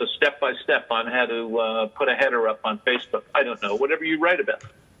 or it's a step-by-step on how to put a header up on Facebook. I don't know, whatever you write about.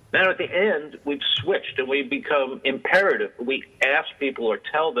 Now, at the end, we've switched, and we've become imperative. We ask people or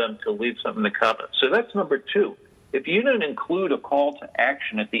tell them to leave something in the comments. So that's number two. If you don't include a call to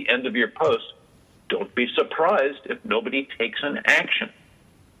action at the end of your post, don't be surprised if nobody takes an action.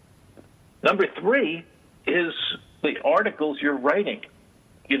 Number three is the articles you're writing.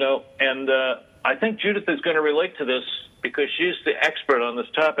 And I think Judith is going to relate to this because she's the expert on this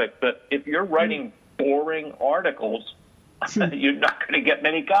topic. But if you're writing boring articles, you're not going to get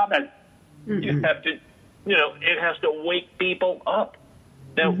many comments. You have to, it has to wake people up.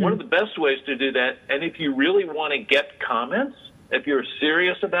 Now, one of the best ways to do that, and if you really want to get comments, if you're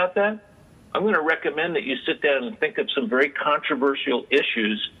serious about that, I'm going to recommend that you sit down and think of some very controversial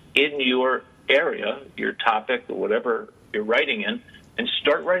issues in your area, your topic, or whatever you're writing in, and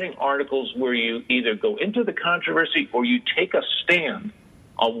start writing articles where you either go into the controversy or you take a stand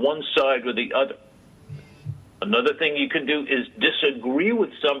on one side or the other. Another thing you can do is disagree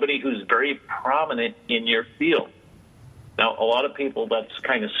with somebody who's very prominent in your field. Now, a lot of people, that's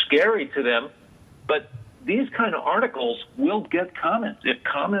kind of scary to them, but these kind of articles will get comments if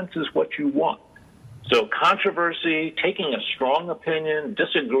comments is what you want. So controversy, taking a strong opinion,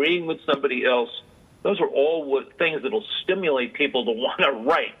 disagreeing with somebody else, those are all things that will stimulate people to want to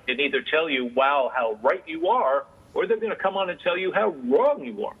write and either tell you, wow, how right you are, or they're going to come on and tell you how wrong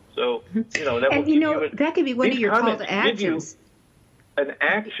you are. So, that could be one of your call to actions.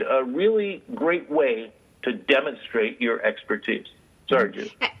 A really great way to demonstrate your expertise. Sorry,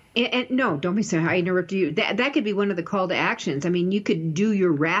 Jude. And no, don't be sorry. I interrupted you. That could be one of the call to actions. I mean, you could do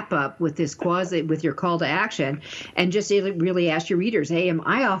your wrap up with this with your call to action, and just really ask your readers, "Hey, am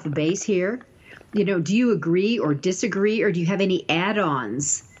I off base here? Do you agree or disagree, or do you have any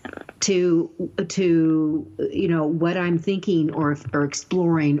add-ons to what I'm thinking or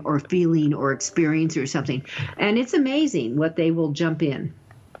exploring or feeling or experiencing or something?" And it's amazing what they will jump in.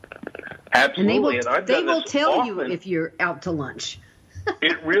 Absolutely, and they will tell you if you're out to lunch.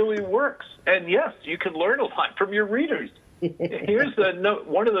 It really works, and yes, you can learn a lot from your readers. Here's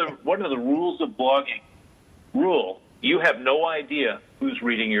one of the rules of blogging. You have no idea who's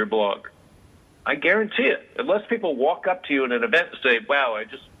reading your blog. I guarantee it. Unless people walk up to you in an event and say, "Wow, I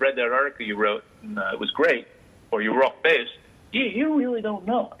just read that article you wrote, and it was great," or "You were off base," you really don't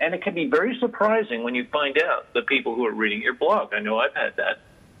know. And it can be very surprising when you find out the people who are reading your blog. I know I've had that.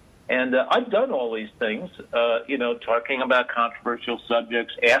 And I've done all these things, talking about controversial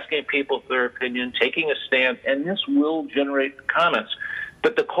subjects, asking people for their opinion, taking a stand, and this will generate comments.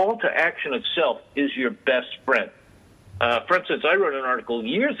 But the call to action itself is your best friend. For instance, I wrote an article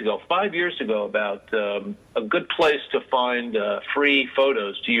 5 years ago, about a good place to find free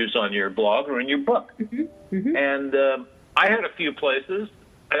photos to use on your blog or in your book. Mm-hmm. Mm-hmm. And I had a few places.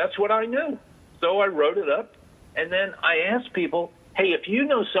 That's what I knew. So I wrote it up, and then I asked people, "Hey, if you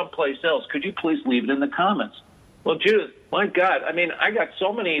know someplace else, could you please leave it in the comments?" Well, Judith, my God, I got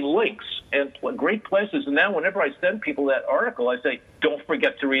so many links and great places, and now whenever I send people that article, I say, "Don't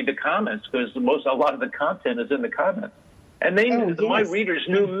forget to read the comments," because a lot of the content is in the comments. And my readers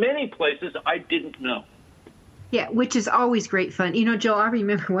knew many places I didn't know. Yeah, which is always great fun. Joel, I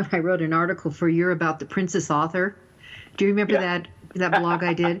remember when I wrote an article for You about the Princess Author. Do you remember that blog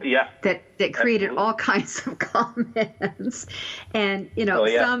I did? Yeah. That created all kinds of comments. And,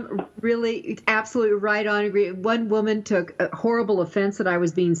 some really absolutely right on agree. One woman took a horrible offense that I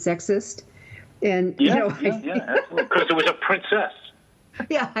was being sexist. And, absolutely. Because it was a princess.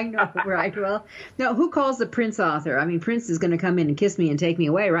 Yeah, I know, right. Well, no, who calls the prince author? I mean, Prince is going to come in and kiss me and take me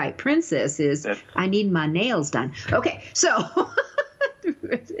away, right? Princess is, I need my nails done. Okay, so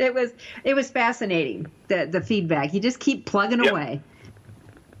it was fascinating, the feedback. You just keep plugging away.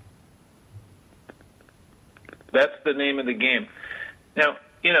 That's the name of the game. Now,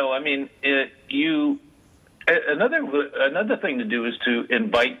 another thing to do is to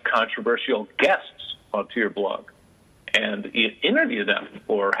invite controversial guests onto your blog and interview them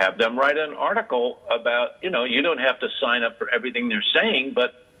or have them write an article about, you don't have to sign up for everything they're saying,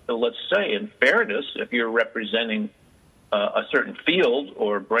 but let's say in fairness, if you're representing a certain field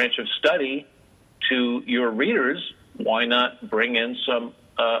or branch of study to your readers, why not bring in some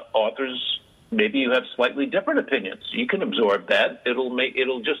authors? Maybe you have slightly different opinions. You can absorb that.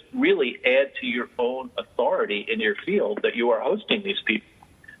 It'll just really add to your own authority in your field that you are hosting these people.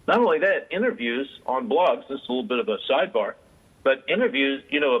 Not only that, interviews on blogs, this is a little bit of a sidebar, but interviews,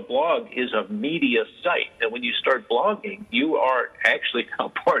 a blog is a media site. And when you start blogging, you are actually now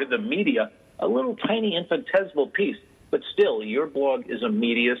part of the media, a little tiny infinitesimal piece. But still, your blog is a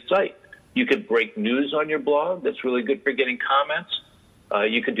media site. You could break news on your blog. That's really good for getting comments.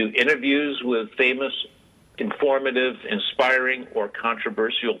 You could do interviews with famous, informative, inspiring, or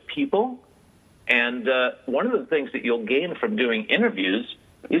controversial people. And one of the things that you'll gain from doing interviews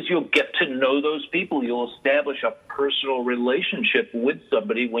is you'll get to know those people. You'll establish a personal relationship with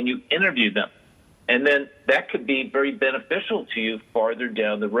somebody when you interview them. And then that could be very beneficial to you farther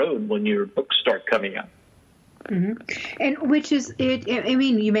down the road when your books start coming out. Mm-hmm. And which is,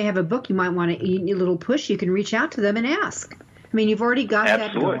 you may have a book, you might want a little push, you can reach out to them and ask. You've already got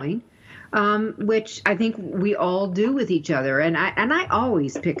that going, which I think we all do with each other. And I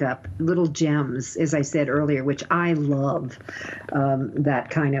always pick up little gems, as I said earlier, which I love, that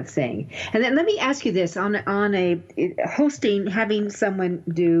kind of thing. And then let me ask you this, on a hosting, having someone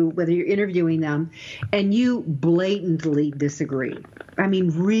do, whether you're interviewing them, and you blatantly disagree.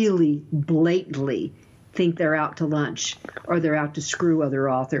 Really blatantly think they're out to lunch or they're out to screw other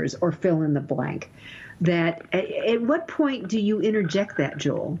authors or fill in the blank. That at what point do you interject that,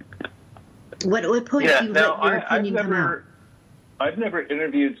 Joel? What point do you let your opinion come out? I've never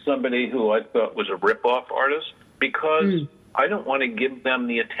interviewed somebody who I thought was a rip-off artist because I don't want to give them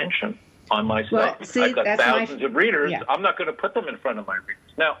the attention on my site. Well, see, I've got thousands of readers. Yeah. I'm not going to put them in front of my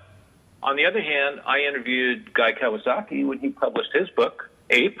readers. Now, on the other hand, I interviewed Guy Kawasaki when he published his book,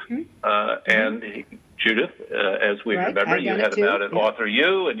 Ape, and Judith, as we remember, you had about at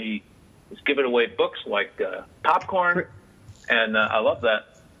AuthorU, and he was giving away books like popcorn, and I love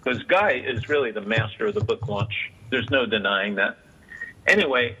that because Guy is really the master of the book launch. There's no denying that.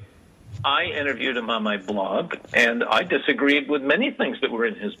 Anyway, I interviewed him on my blog, and I disagreed with many things that were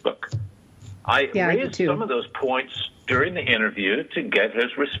in his book. I raised some of those points during the interview to get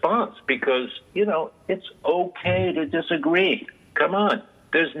his response because, it's okay to disagree. Come on.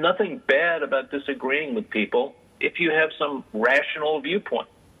 There's nothing bad about disagreeing with people if you have some rational viewpoint.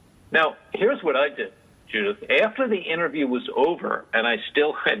 Now, here's what I did, Judith. After the interview was over and I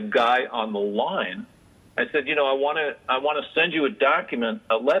still had Guy on the line, I said, I want to send you a document,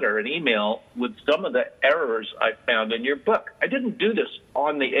 a letter, an email with some of the errors I found in your book. I didn't do this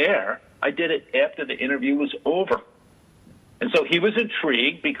on the air. I did it after the interview was over. And so he was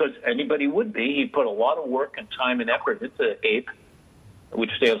intrigued because anybody would be. He put a lot of work and time and effort into APE,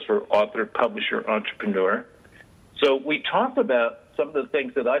 which stands for Author, Publisher, Entrepreneur. So we talked about some of the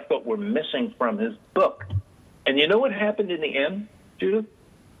things that I thought were missing from his book. And you know what happened in the end, Judith?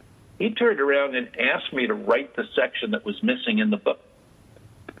 He turned around and asked me to write the section that was missing in the book,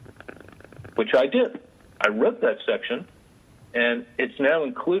 which I did. I wrote that section, and it's now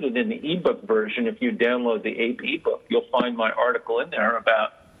included in the ebook version. If you download the APE ebook, you'll find my article in there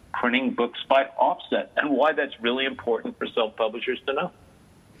about printing books by offset and why that's really important for self-publishers to know.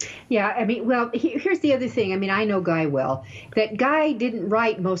 Yeah, here's the other thing. I know Guy well. That Guy didn't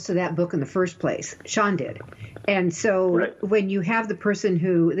write most of that book in the first place. Sean did. And so when you have the person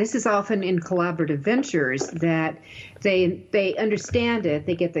who, this is often in collaborative ventures, that they understand it,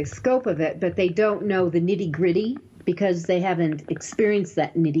 they get the scope of it, but they don't know the nitty-gritty because they haven't experienced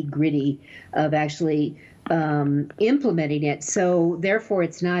that nitty-gritty of actually implementing it. So therefore,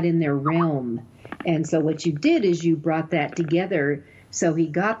 it's not in their realm. And so what you did is you brought that together. So he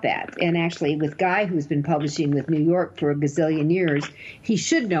got that. And actually, with Guy, who's been publishing with New York for a gazillion years, he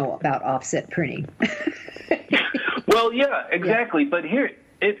should know about offset printing. Well, yeah, exactly. Yeah. But here,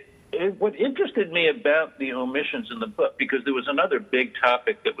 what interested me about the omissions in the book, because there was another big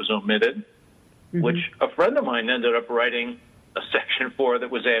topic that was omitted, which a friend of mine ended up writing a section for that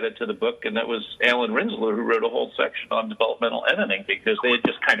was added to the book, and that was Alan Rinsler, who wrote a whole section on developmental editing because they had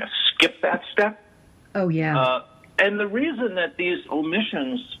just kind of skipped that step. Oh, yeah. And the reason that these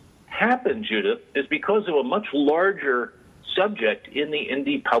omissions happened, Judith, is because of a much larger subject in the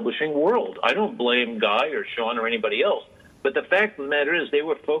indie publishing world. I don't blame Guy or Sean or anybody else, but the fact of the matter is they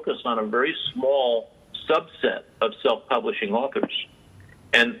were focused on a very small subset of self-publishing authors.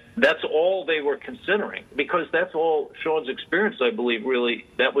 And that's all they were considering, because that's all Sean's experience, I believe, really,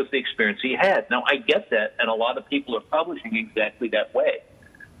 that was the experience he had. Now, I get that, and a lot of people are publishing exactly that way.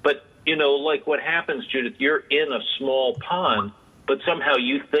 But like what happens, Judith, you're in a small pond, but somehow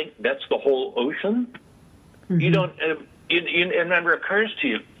you think that's the whole ocean. You don't, it never occurs to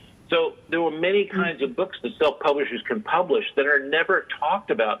you. So there were many kinds of books that self-publishers can publish that are never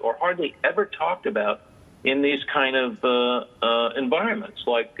talked about or hardly ever talked about in these kind of environments,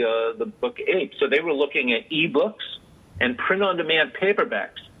 like the book Ape. So they were looking at ebooks and print-on-demand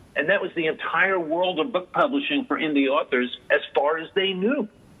paperbacks, and that was the entire world of book publishing for indie authors as far as they knew.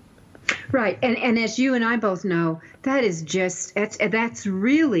 Right, and as you and I both know, that's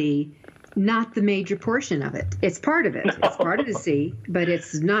really not the major portion of it. It's part of it. No. It's part of the sea, but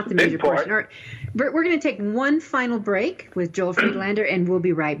it's not the major portion. All right. We're going to take one final break with Joel Friedlander, and we'll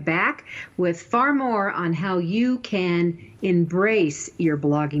be right back with far more on how you can embrace your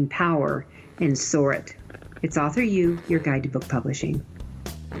blogging power and soar it. It's AuthorU, your guide to book publishing.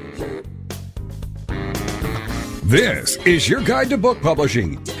 This is your guide to book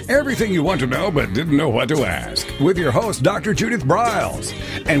publishing. Everything you want to know but didn't know what to ask. With your host, Dr. Judith Briles.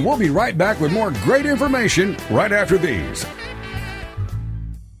 And we'll be right back with more great information right after these.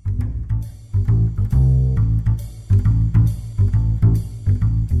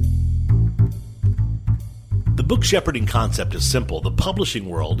 The book shepherding concept is simple. The publishing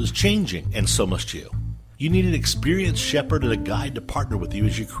world is changing, and so must you. You need an experienced shepherd and a guide to partner with you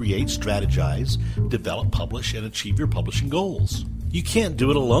as you create, strategize, develop, publish, and achieve your publishing goals. You can't do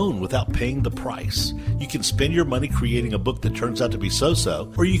it alone without paying the price. You can spend your money creating a book that turns out to be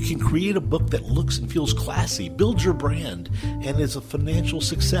so-so, or you can create a book that looks and feels classy, builds your brand, and is a financial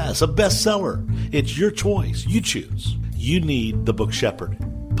success, a bestseller. It's your choice. You choose. You need the book shepherd.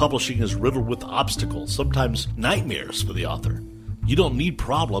 Publishing is riddled with obstacles, sometimes nightmares for the author. You don't need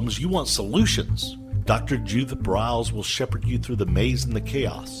problems, you want solutions. Dr. Judith Briles will shepherd you through the maze and the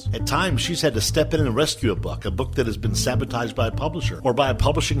chaos. At times, she's had to step in and rescue a book that has been sabotaged by a publisher or by a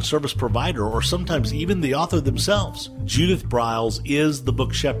publishing service provider, or sometimes even the author themselves. Judith Briles is the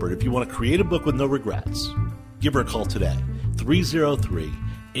book shepherd if you want to create a book with no regrets. Give her a call today,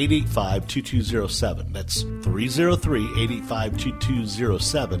 303-885-2207. That's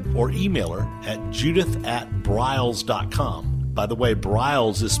 303-885-2207, or email her at judith@briles.com. By the way,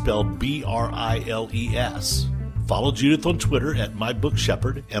 Briles is spelled B-R-I-L-E-S. Follow Judith on Twitter at My Book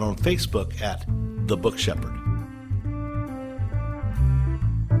Shepherd and on Facebook at The Book Shepherd.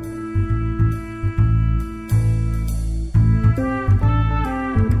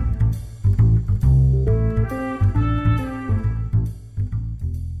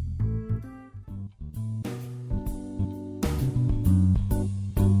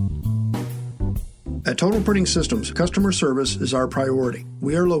 At Total Printing Systems, customer service is our priority.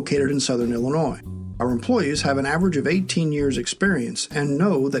 We are located in Southern Illinois. Our employees have an average of 18 years experience and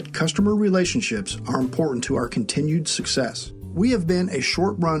know that customer relationships are important to our continued success. We have been a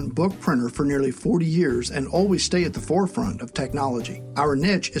short-run book printer for nearly 40 years and always stay at the forefront of technology. Our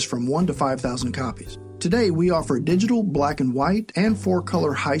niche is from 1 to 5,000 copies. Today, we offer digital, black and white, and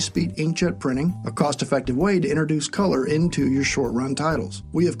 4-color high-speed inkjet printing, a cost-effective way to introduce color into your short-run titles.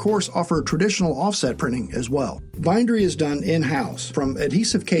 We, of course, offer traditional offset printing as well. Bindery is done in-house, from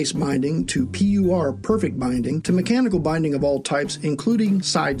adhesive case binding to PUR perfect binding to mechanical binding of all types, including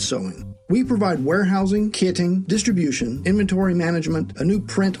side sewing. We provide warehousing, kitting, distribution, inventory management, a new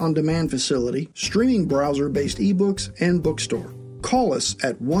print-on-demand facility, streaming browser-based ebooks, and bookstore. Call us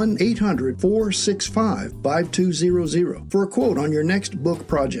at 1-800-465-5200 for a quote on your next book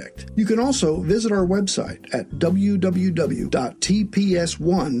project. You can also visit our website at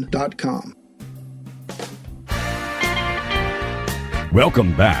www.tps1.com.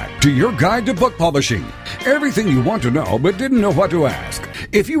 Welcome back to your guide to book publishing. Everything you want to know but didn't know what to ask.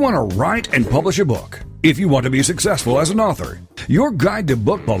 If you want to write and publish a book, if you want to be successful as an author, your guide to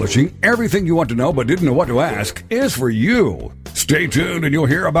book publishing, everything you want to know but didn't know what to ask, is for you. Stay tuned and you'll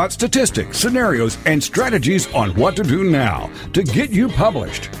hear about statistics, scenarios, and strategies on what to do now to get you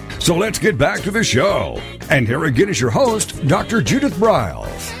published. So let's get back to the show. And here again is your host, Dr. Judith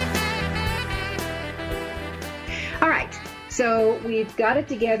Briles. All right. So we've got it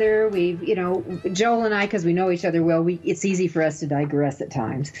together. Joel and I, because we know each other well, it's easy for us to digress at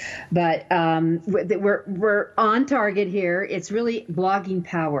times. But we're on target here. It's really blogging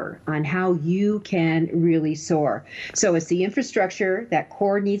power on how you can really soar. So it's the infrastructure. That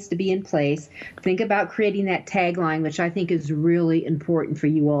core needs to be in place. Think about creating that tagline, which I think is really important for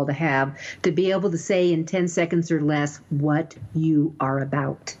you all to have, to be able to say in 10 seconds or less what you are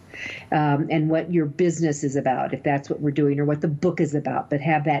about. And what your business is about, if that's what we're doing, or what the book is about, but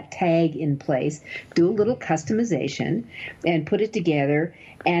have that tag in place, do a little customization and put it together,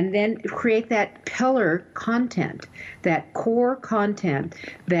 and then create that pillar content, that core content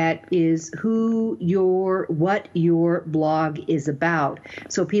that is what your blog is about.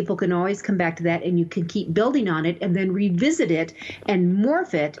 So people can always come back to that, and you can keep building on it and then revisit it and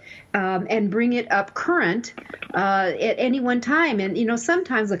morph it and bring it up current at any one time. And,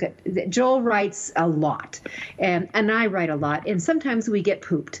 sometimes, look, Joel writes a lot and I write a lot, and sometimes we get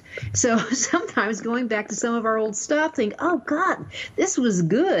pooped. So sometimes going back to some of our old stuff, think, oh, God, this was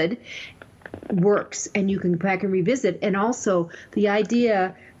good, works, and you can go back and revisit. And also the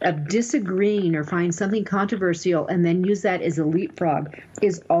idea of disagreeing or find something controversial and then use that as a leapfrog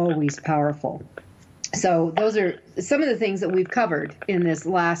is always powerful. So those are some of the things that we've covered in this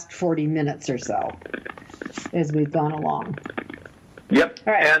last 40 minutes or so as we've gone along. Yep.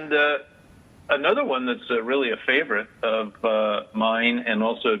 All right. And another one that's really a favorite of mine and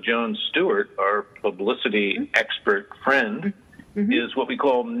also Joan Stewart, our publicity expert friend, is what we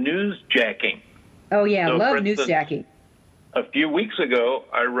call newsjacking. Oh, yeah. So, love for instance, newsjacking. A few weeks ago,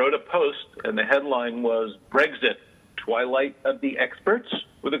 I wrote a post, and the headline was Brexit, Twilight of the Experts,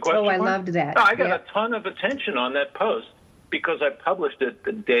 with a question mark. Oh, I loved that. I got a ton of attention on that post because I published it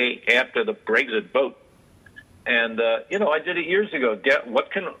the day after the Brexit vote. And, I did it years ago.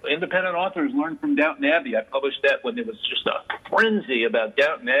 What can independent authors learn from Downton Abbey? I published that when there was just a frenzy about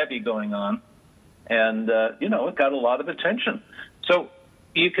Downton Abbey going on. And, it got a lot of attention. So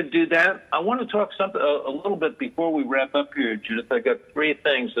you could do that. I want to talk a little bit before we wrap up here, Judith. I got 3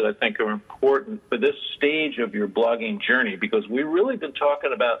 things that I think are important for this stage of your blogging journey, because we've really been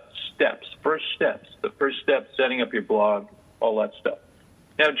talking about steps, the first step, setting up your blog, all that stuff.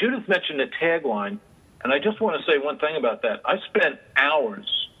 Now, Judith mentioned a tagline, and I just want to say one thing about that. I spent hours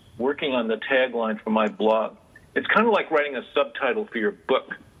working on the tagline for my blog. It's kind of like writing a subtitle for your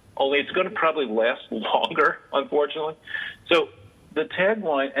book, only it's going to probably last longer, unfortunately. So the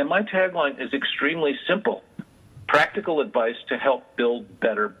tagline, and my tagline is extremely simple: practical advice to help build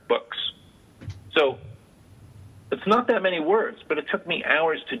better books. So it's not that many words, but it took me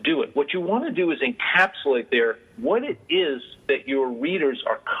hours to do it. What you want to do is encapsulate there what it is that your readers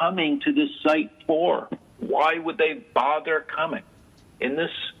are coming to this site for. Why would they bother coming? In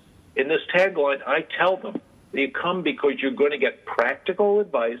this tagline, I tell them that you come because you're going to get practical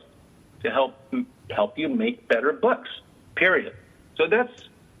advice to help you make better books, period. So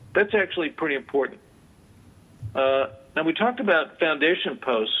that's actually pretty important. Now, we talked about foundation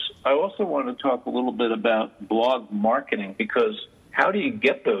posts. I also want to talk a little bit about blog marketing, because how do you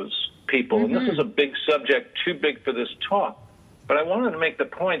get those people? Mm-hmm. And this is a big subject, too big for this talk. But I wanted to make the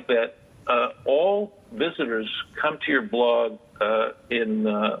point that all visitors come to your blog in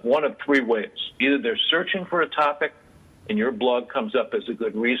one of three ways. Either they're searching for a topic, and your blog comes up as a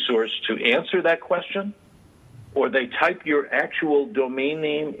good resource to answer that question, or they type your actual domain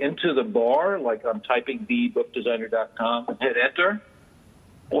name into the bar, like I'm typing thebookdesigner.com and hit enter,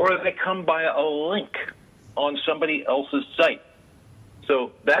 or they come by a link on somebody else's site.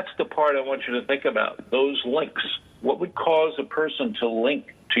 So that's the part I want you to think about, those links. What would cause a person to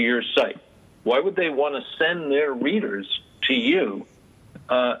link to your site? Why would they want to send their readers to you?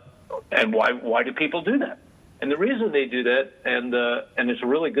 And why do people do that? And the reason they do that, and it's a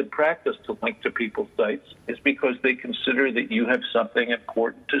really good practice to link to people's sites, is because they consider that you have something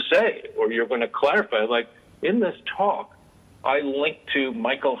important to say, or you're going to clarify. Like in this talk, I linked to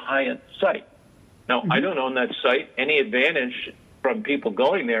Michael Hyatt's site. Now, I don't own that site. Any advantage from people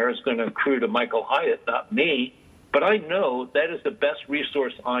going there is going to accrue to Michael Hyatt, not me. But I know that is the best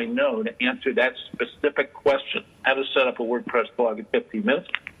resource I know to answer that specific question: how to set up a WordPress blog in 15 minutes.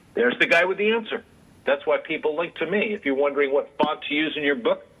 There's the guy with the answer. That's why people link to me. If you're wondering what font to use in your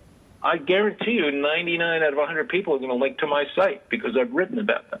book, I guarantee you 99 out of 100 people are going to link to my site because I've written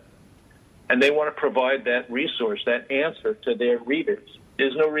about them. And they want to provide that resource, that answer to their readers.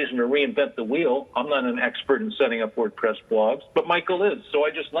 There's no reason to reinvent the wheel. I'm not an expert in setting up WordPress blogs, but Michael is, so I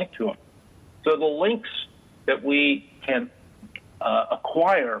just link to him. So the links that we can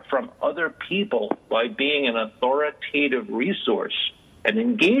acquire from other people by being an authoritative resource, an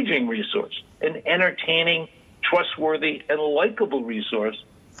engaging resource, an entertaining, trustworthy, and likable resource,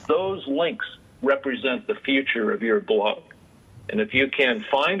 those links represent the future of your blog. And if you can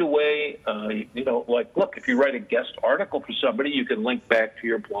find a way, look, if you write a guest article for somebody, you can link back to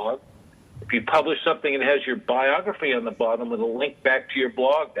your blog. If you publish something that has your biography on the bottom with a link back to your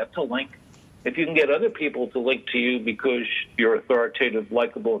blog, that's a link. If you can get other people to link to you because you're authoritative,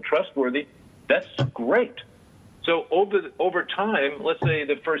 likable, and trustworthy, that's great. So over time, let's say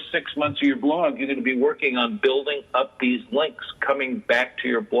the first 6 months of your blog, you're going to be working on building up these links coming back to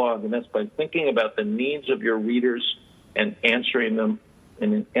your blog. And that's by thinking about the needs of your readers and answering them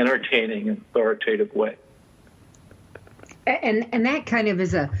in an entertaining and authoritative way. And that kind of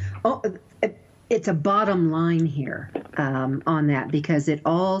is it's a bottom line here on that, because it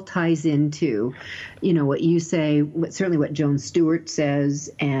all ties into, what you say, certainly what Joan Stewart says,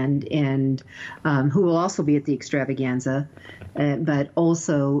 and who will also be at the extravaganza, but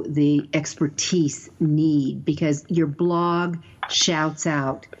also the expertise need, because your blog shouts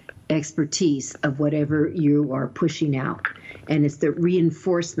out expertise of whatever you are pushing out. And it's the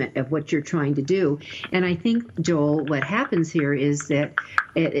reinforcement of what you're trying to do. And I think, Joel, what happens here is that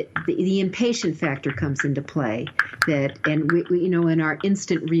the impatient factor comes into play. And we in our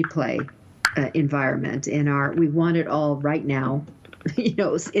instant replay environment, we want it all right now,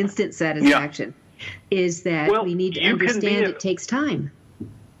 instant satisfaction, is that we need to understand it takes time.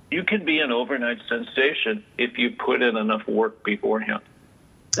 You can be an overnight sensation if you put in enough work beforehand.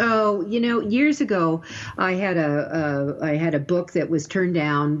 Oh, years ago, I had a book that was turned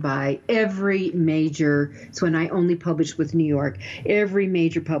down by every major. It's when I only published with New York. Every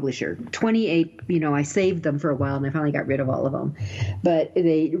major publisher, 28. I saved them for a while, and I finally got rid of all of them. But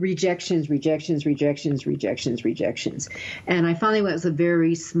they rejections. And I finally went with a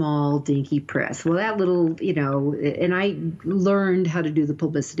very small, dinky press. Well, that little, and I learned how to do the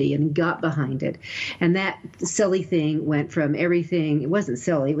publicity and got behind it. And that silly thing went from everything. It wasn't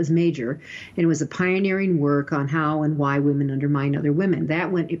silly. It was major. And it was a pioneering work on how and why women undermine other women.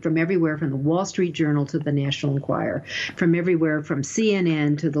 That went from everywhere from the Wall Street Journal to the National Enquirer, from everywhere from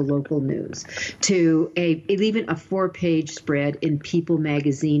CNN to the local news, to even a 4-page spread in People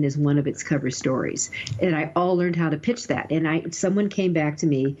magazine as one of its cover stories. And I all learned how to pitch that. And someone came back to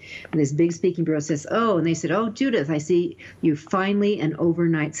me, and this big speaking bureau says, and they said, Judith, I see you're finally an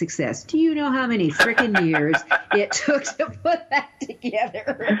overnight success. Do you know how many frickin' years it took to put that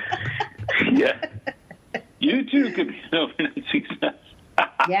together? Yeah. You too could be an overnight success.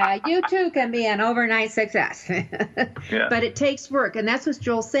 Yeah, you too can be an overnight success. Yeah. But it takes work. And that's what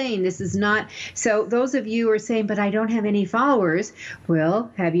Joel's saying. This is not. So those of you who are saying, but I don't have any followers.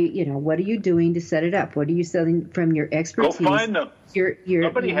 Well, have you, what are you doing to set it up? What are you selling from your expertise? Go find them. You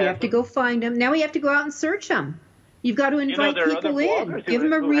have to go find them. Now we have to go out and search them. You've got to invite people in. Give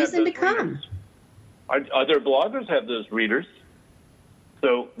them a reason to come. Other bloggers have those readers.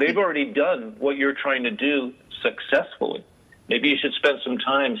 So they've already done what you're trying to do successfully. Maybe you should spend some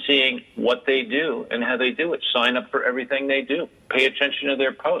time seeing what they do and how they do it. Sign up for everything they do. Pay attention to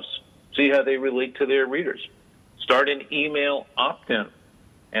their posts. See how they relate to their readers. Start an email opt-in.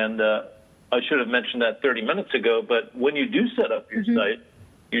 And I should have mentioned that 30 minutes ago, but when you do set up your site,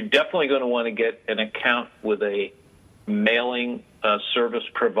 you're definitely going to want to get an account with a mailing service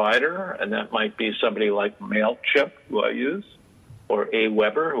provider, and that might be somebody like MailChimp, who I use, or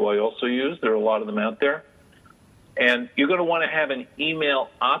Aweber, who I also use. There are a lot of them out there. And you're going to want to have an email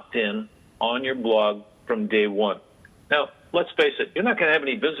opt-in on your blog from day one. Now, let's face it, you're not going to have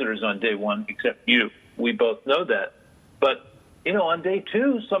any visitors on day one except you. We both know that. But, on day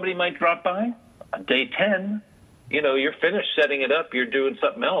 2, somebody might drop by. On day 10, you're finished setting it up, you're doing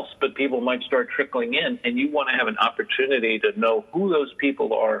something else, but people might start trickling in, and you want to have an opportunity to know who those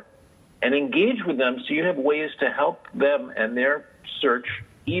people are and engage with them so you have ways to help them and their search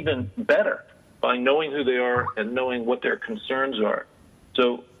even better by knowing who they are and knowing what their concerns are.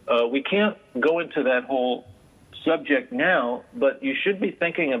 So we can't go into that whole subject now, but you should be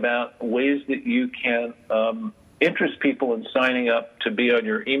thinking about ways that you can interest people in signing up to be on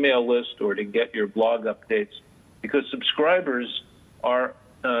your email list or to get your blog updates, because subscribers are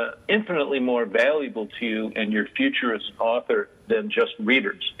infinitely more valuable to you and your future as an author than just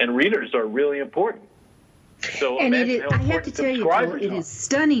readers. And readers are really important. So and I have to tell you, Joel, it is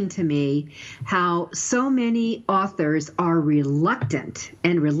stunning to me how so many authors are reluctant,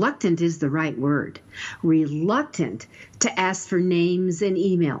 and reluctant is the right word, reluctant to ask for names and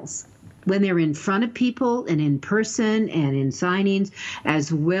emails when they're in front of people and in person and in signings,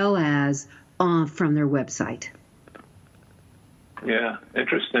 as well as from their website. Yeah,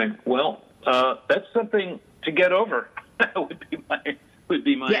 interesting. Well, that's something to get over. That would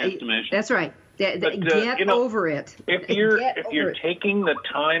be my estimation. That's right. Get over it. If you're taking the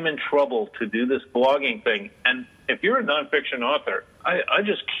time and trouble to do this blogging thing, and if you're a nonfiction author, I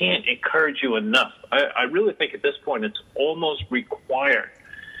just can't encourage you enough. I really think at this point it's almost required.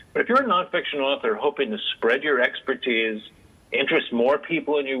 But if you're a nonfiction author hoping to spread your expertise, interest more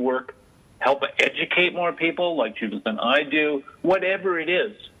people in your work, help educate more people like Judith and I do, whatever it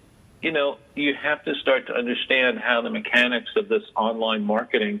is, you have to start to understand how the mechanics of this online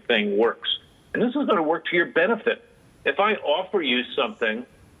marketing thing works. And this is going to work to your benefit. If I offer you something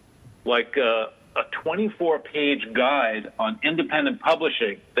like a 24-page guide on independent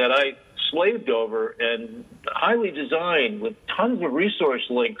publishing that I slaved over and highly designed with tons of resource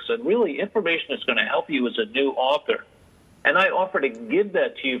links and really information that's going to help you as a new author, and I offer to give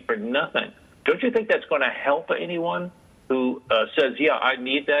that to you for nothing, don't you think that's going to help anyone who says, yeah, I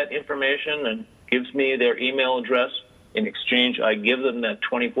need that information, and gives me their email address? In exchange, I give them that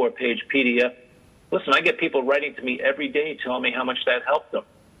 24-page PDF. Listen, I get people writing to me every day telling me how much that helped them.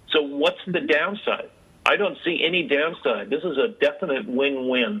 So what's the downside? I don't see any downside. This is a definite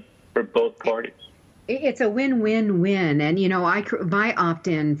win-win for both parties. It's a win-win-win. And, my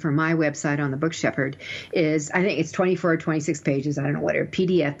opt-in for my website on the Book Shepherd is, I think it's 24 or 26 pages. I don't know, whatever,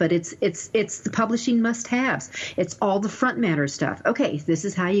 PDF, but it's the publishing must-haves. It's all the front matter stuff. Okay, this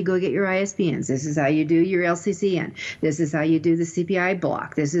is how you go get your ISBNs. This is how you do your LCCN. This is how you do the CPI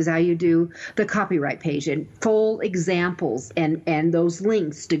block. This is how you do the copyright page, and full examples and those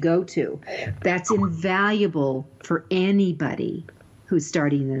links to go to. That's invaluable for anybody who's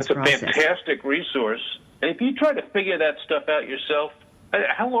starting this process. It's a fantastic resource. And if you try to figure that stuff out yourself,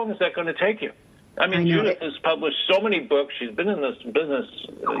 how long is that going to take you? I mean, Judith has published so many books. She's been in this business,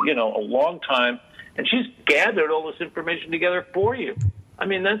 a long time, and she's gathered all this information together for you. I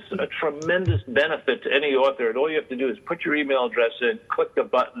mean, that's a tremendous benefit to any author. And all you have to do is put your email address in, click the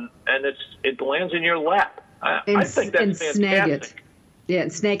button, and it lands in your lap. I think that's fantastic. Snag it. Yeah,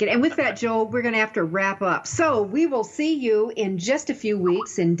 it's naked. And with that, Joel, we're going to have to wrap up. So we will see you in just a few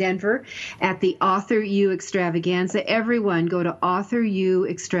weeks in Denver at the AuthorU Extravaganza. Everyone go to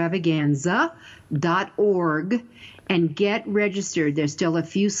AuthorU-Extravaganza.org and get registered. There's still a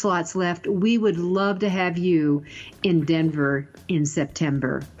few slots left. We would love to have you in Denver in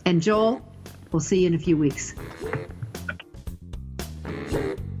September. And Joel, we'll see you in a few weeks.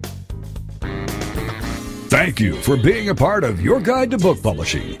 Thank you for being a part of Your Guide to Book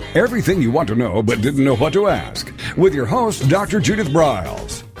Publishing. Everything you want to know but didn't know what to ask. With your host, Dr. Judith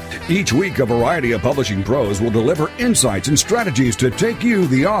Briles. Each week, a variety of publishing pros will deliver insights and strategies to take you,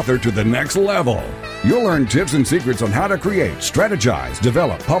 the author, to the next level. You'll learn tips and secrets on how to create, strategize,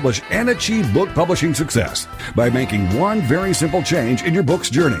 develop, publish, and achieve book publishing success by making one very simple change in your book's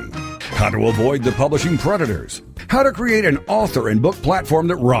journey. How to avoid the publishing predators. How to create an author and book platform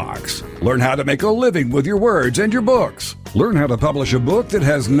that rocks. Learn how to make a living with your words and your books. Learn how to publish a book that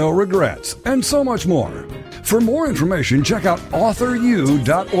has no regrets, and so much more. For more information, check out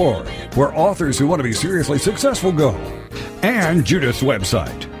AuthorU.org, where authors who want to be seriously successful go. And Judith's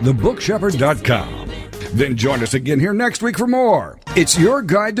website, thebookshepherd.com. Then join us again here next week for more. It's Your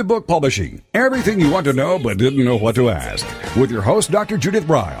Guide to Book Publishing. Everything you want to know but didn't know what to ask. With your host, Dr. Judith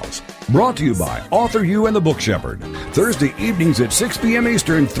Briles. Brought to you by AuthorU and the Book Shepherd. Thursday evenings at 6 p.m.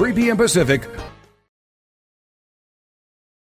 Eastern, 3 p.m. Pacific,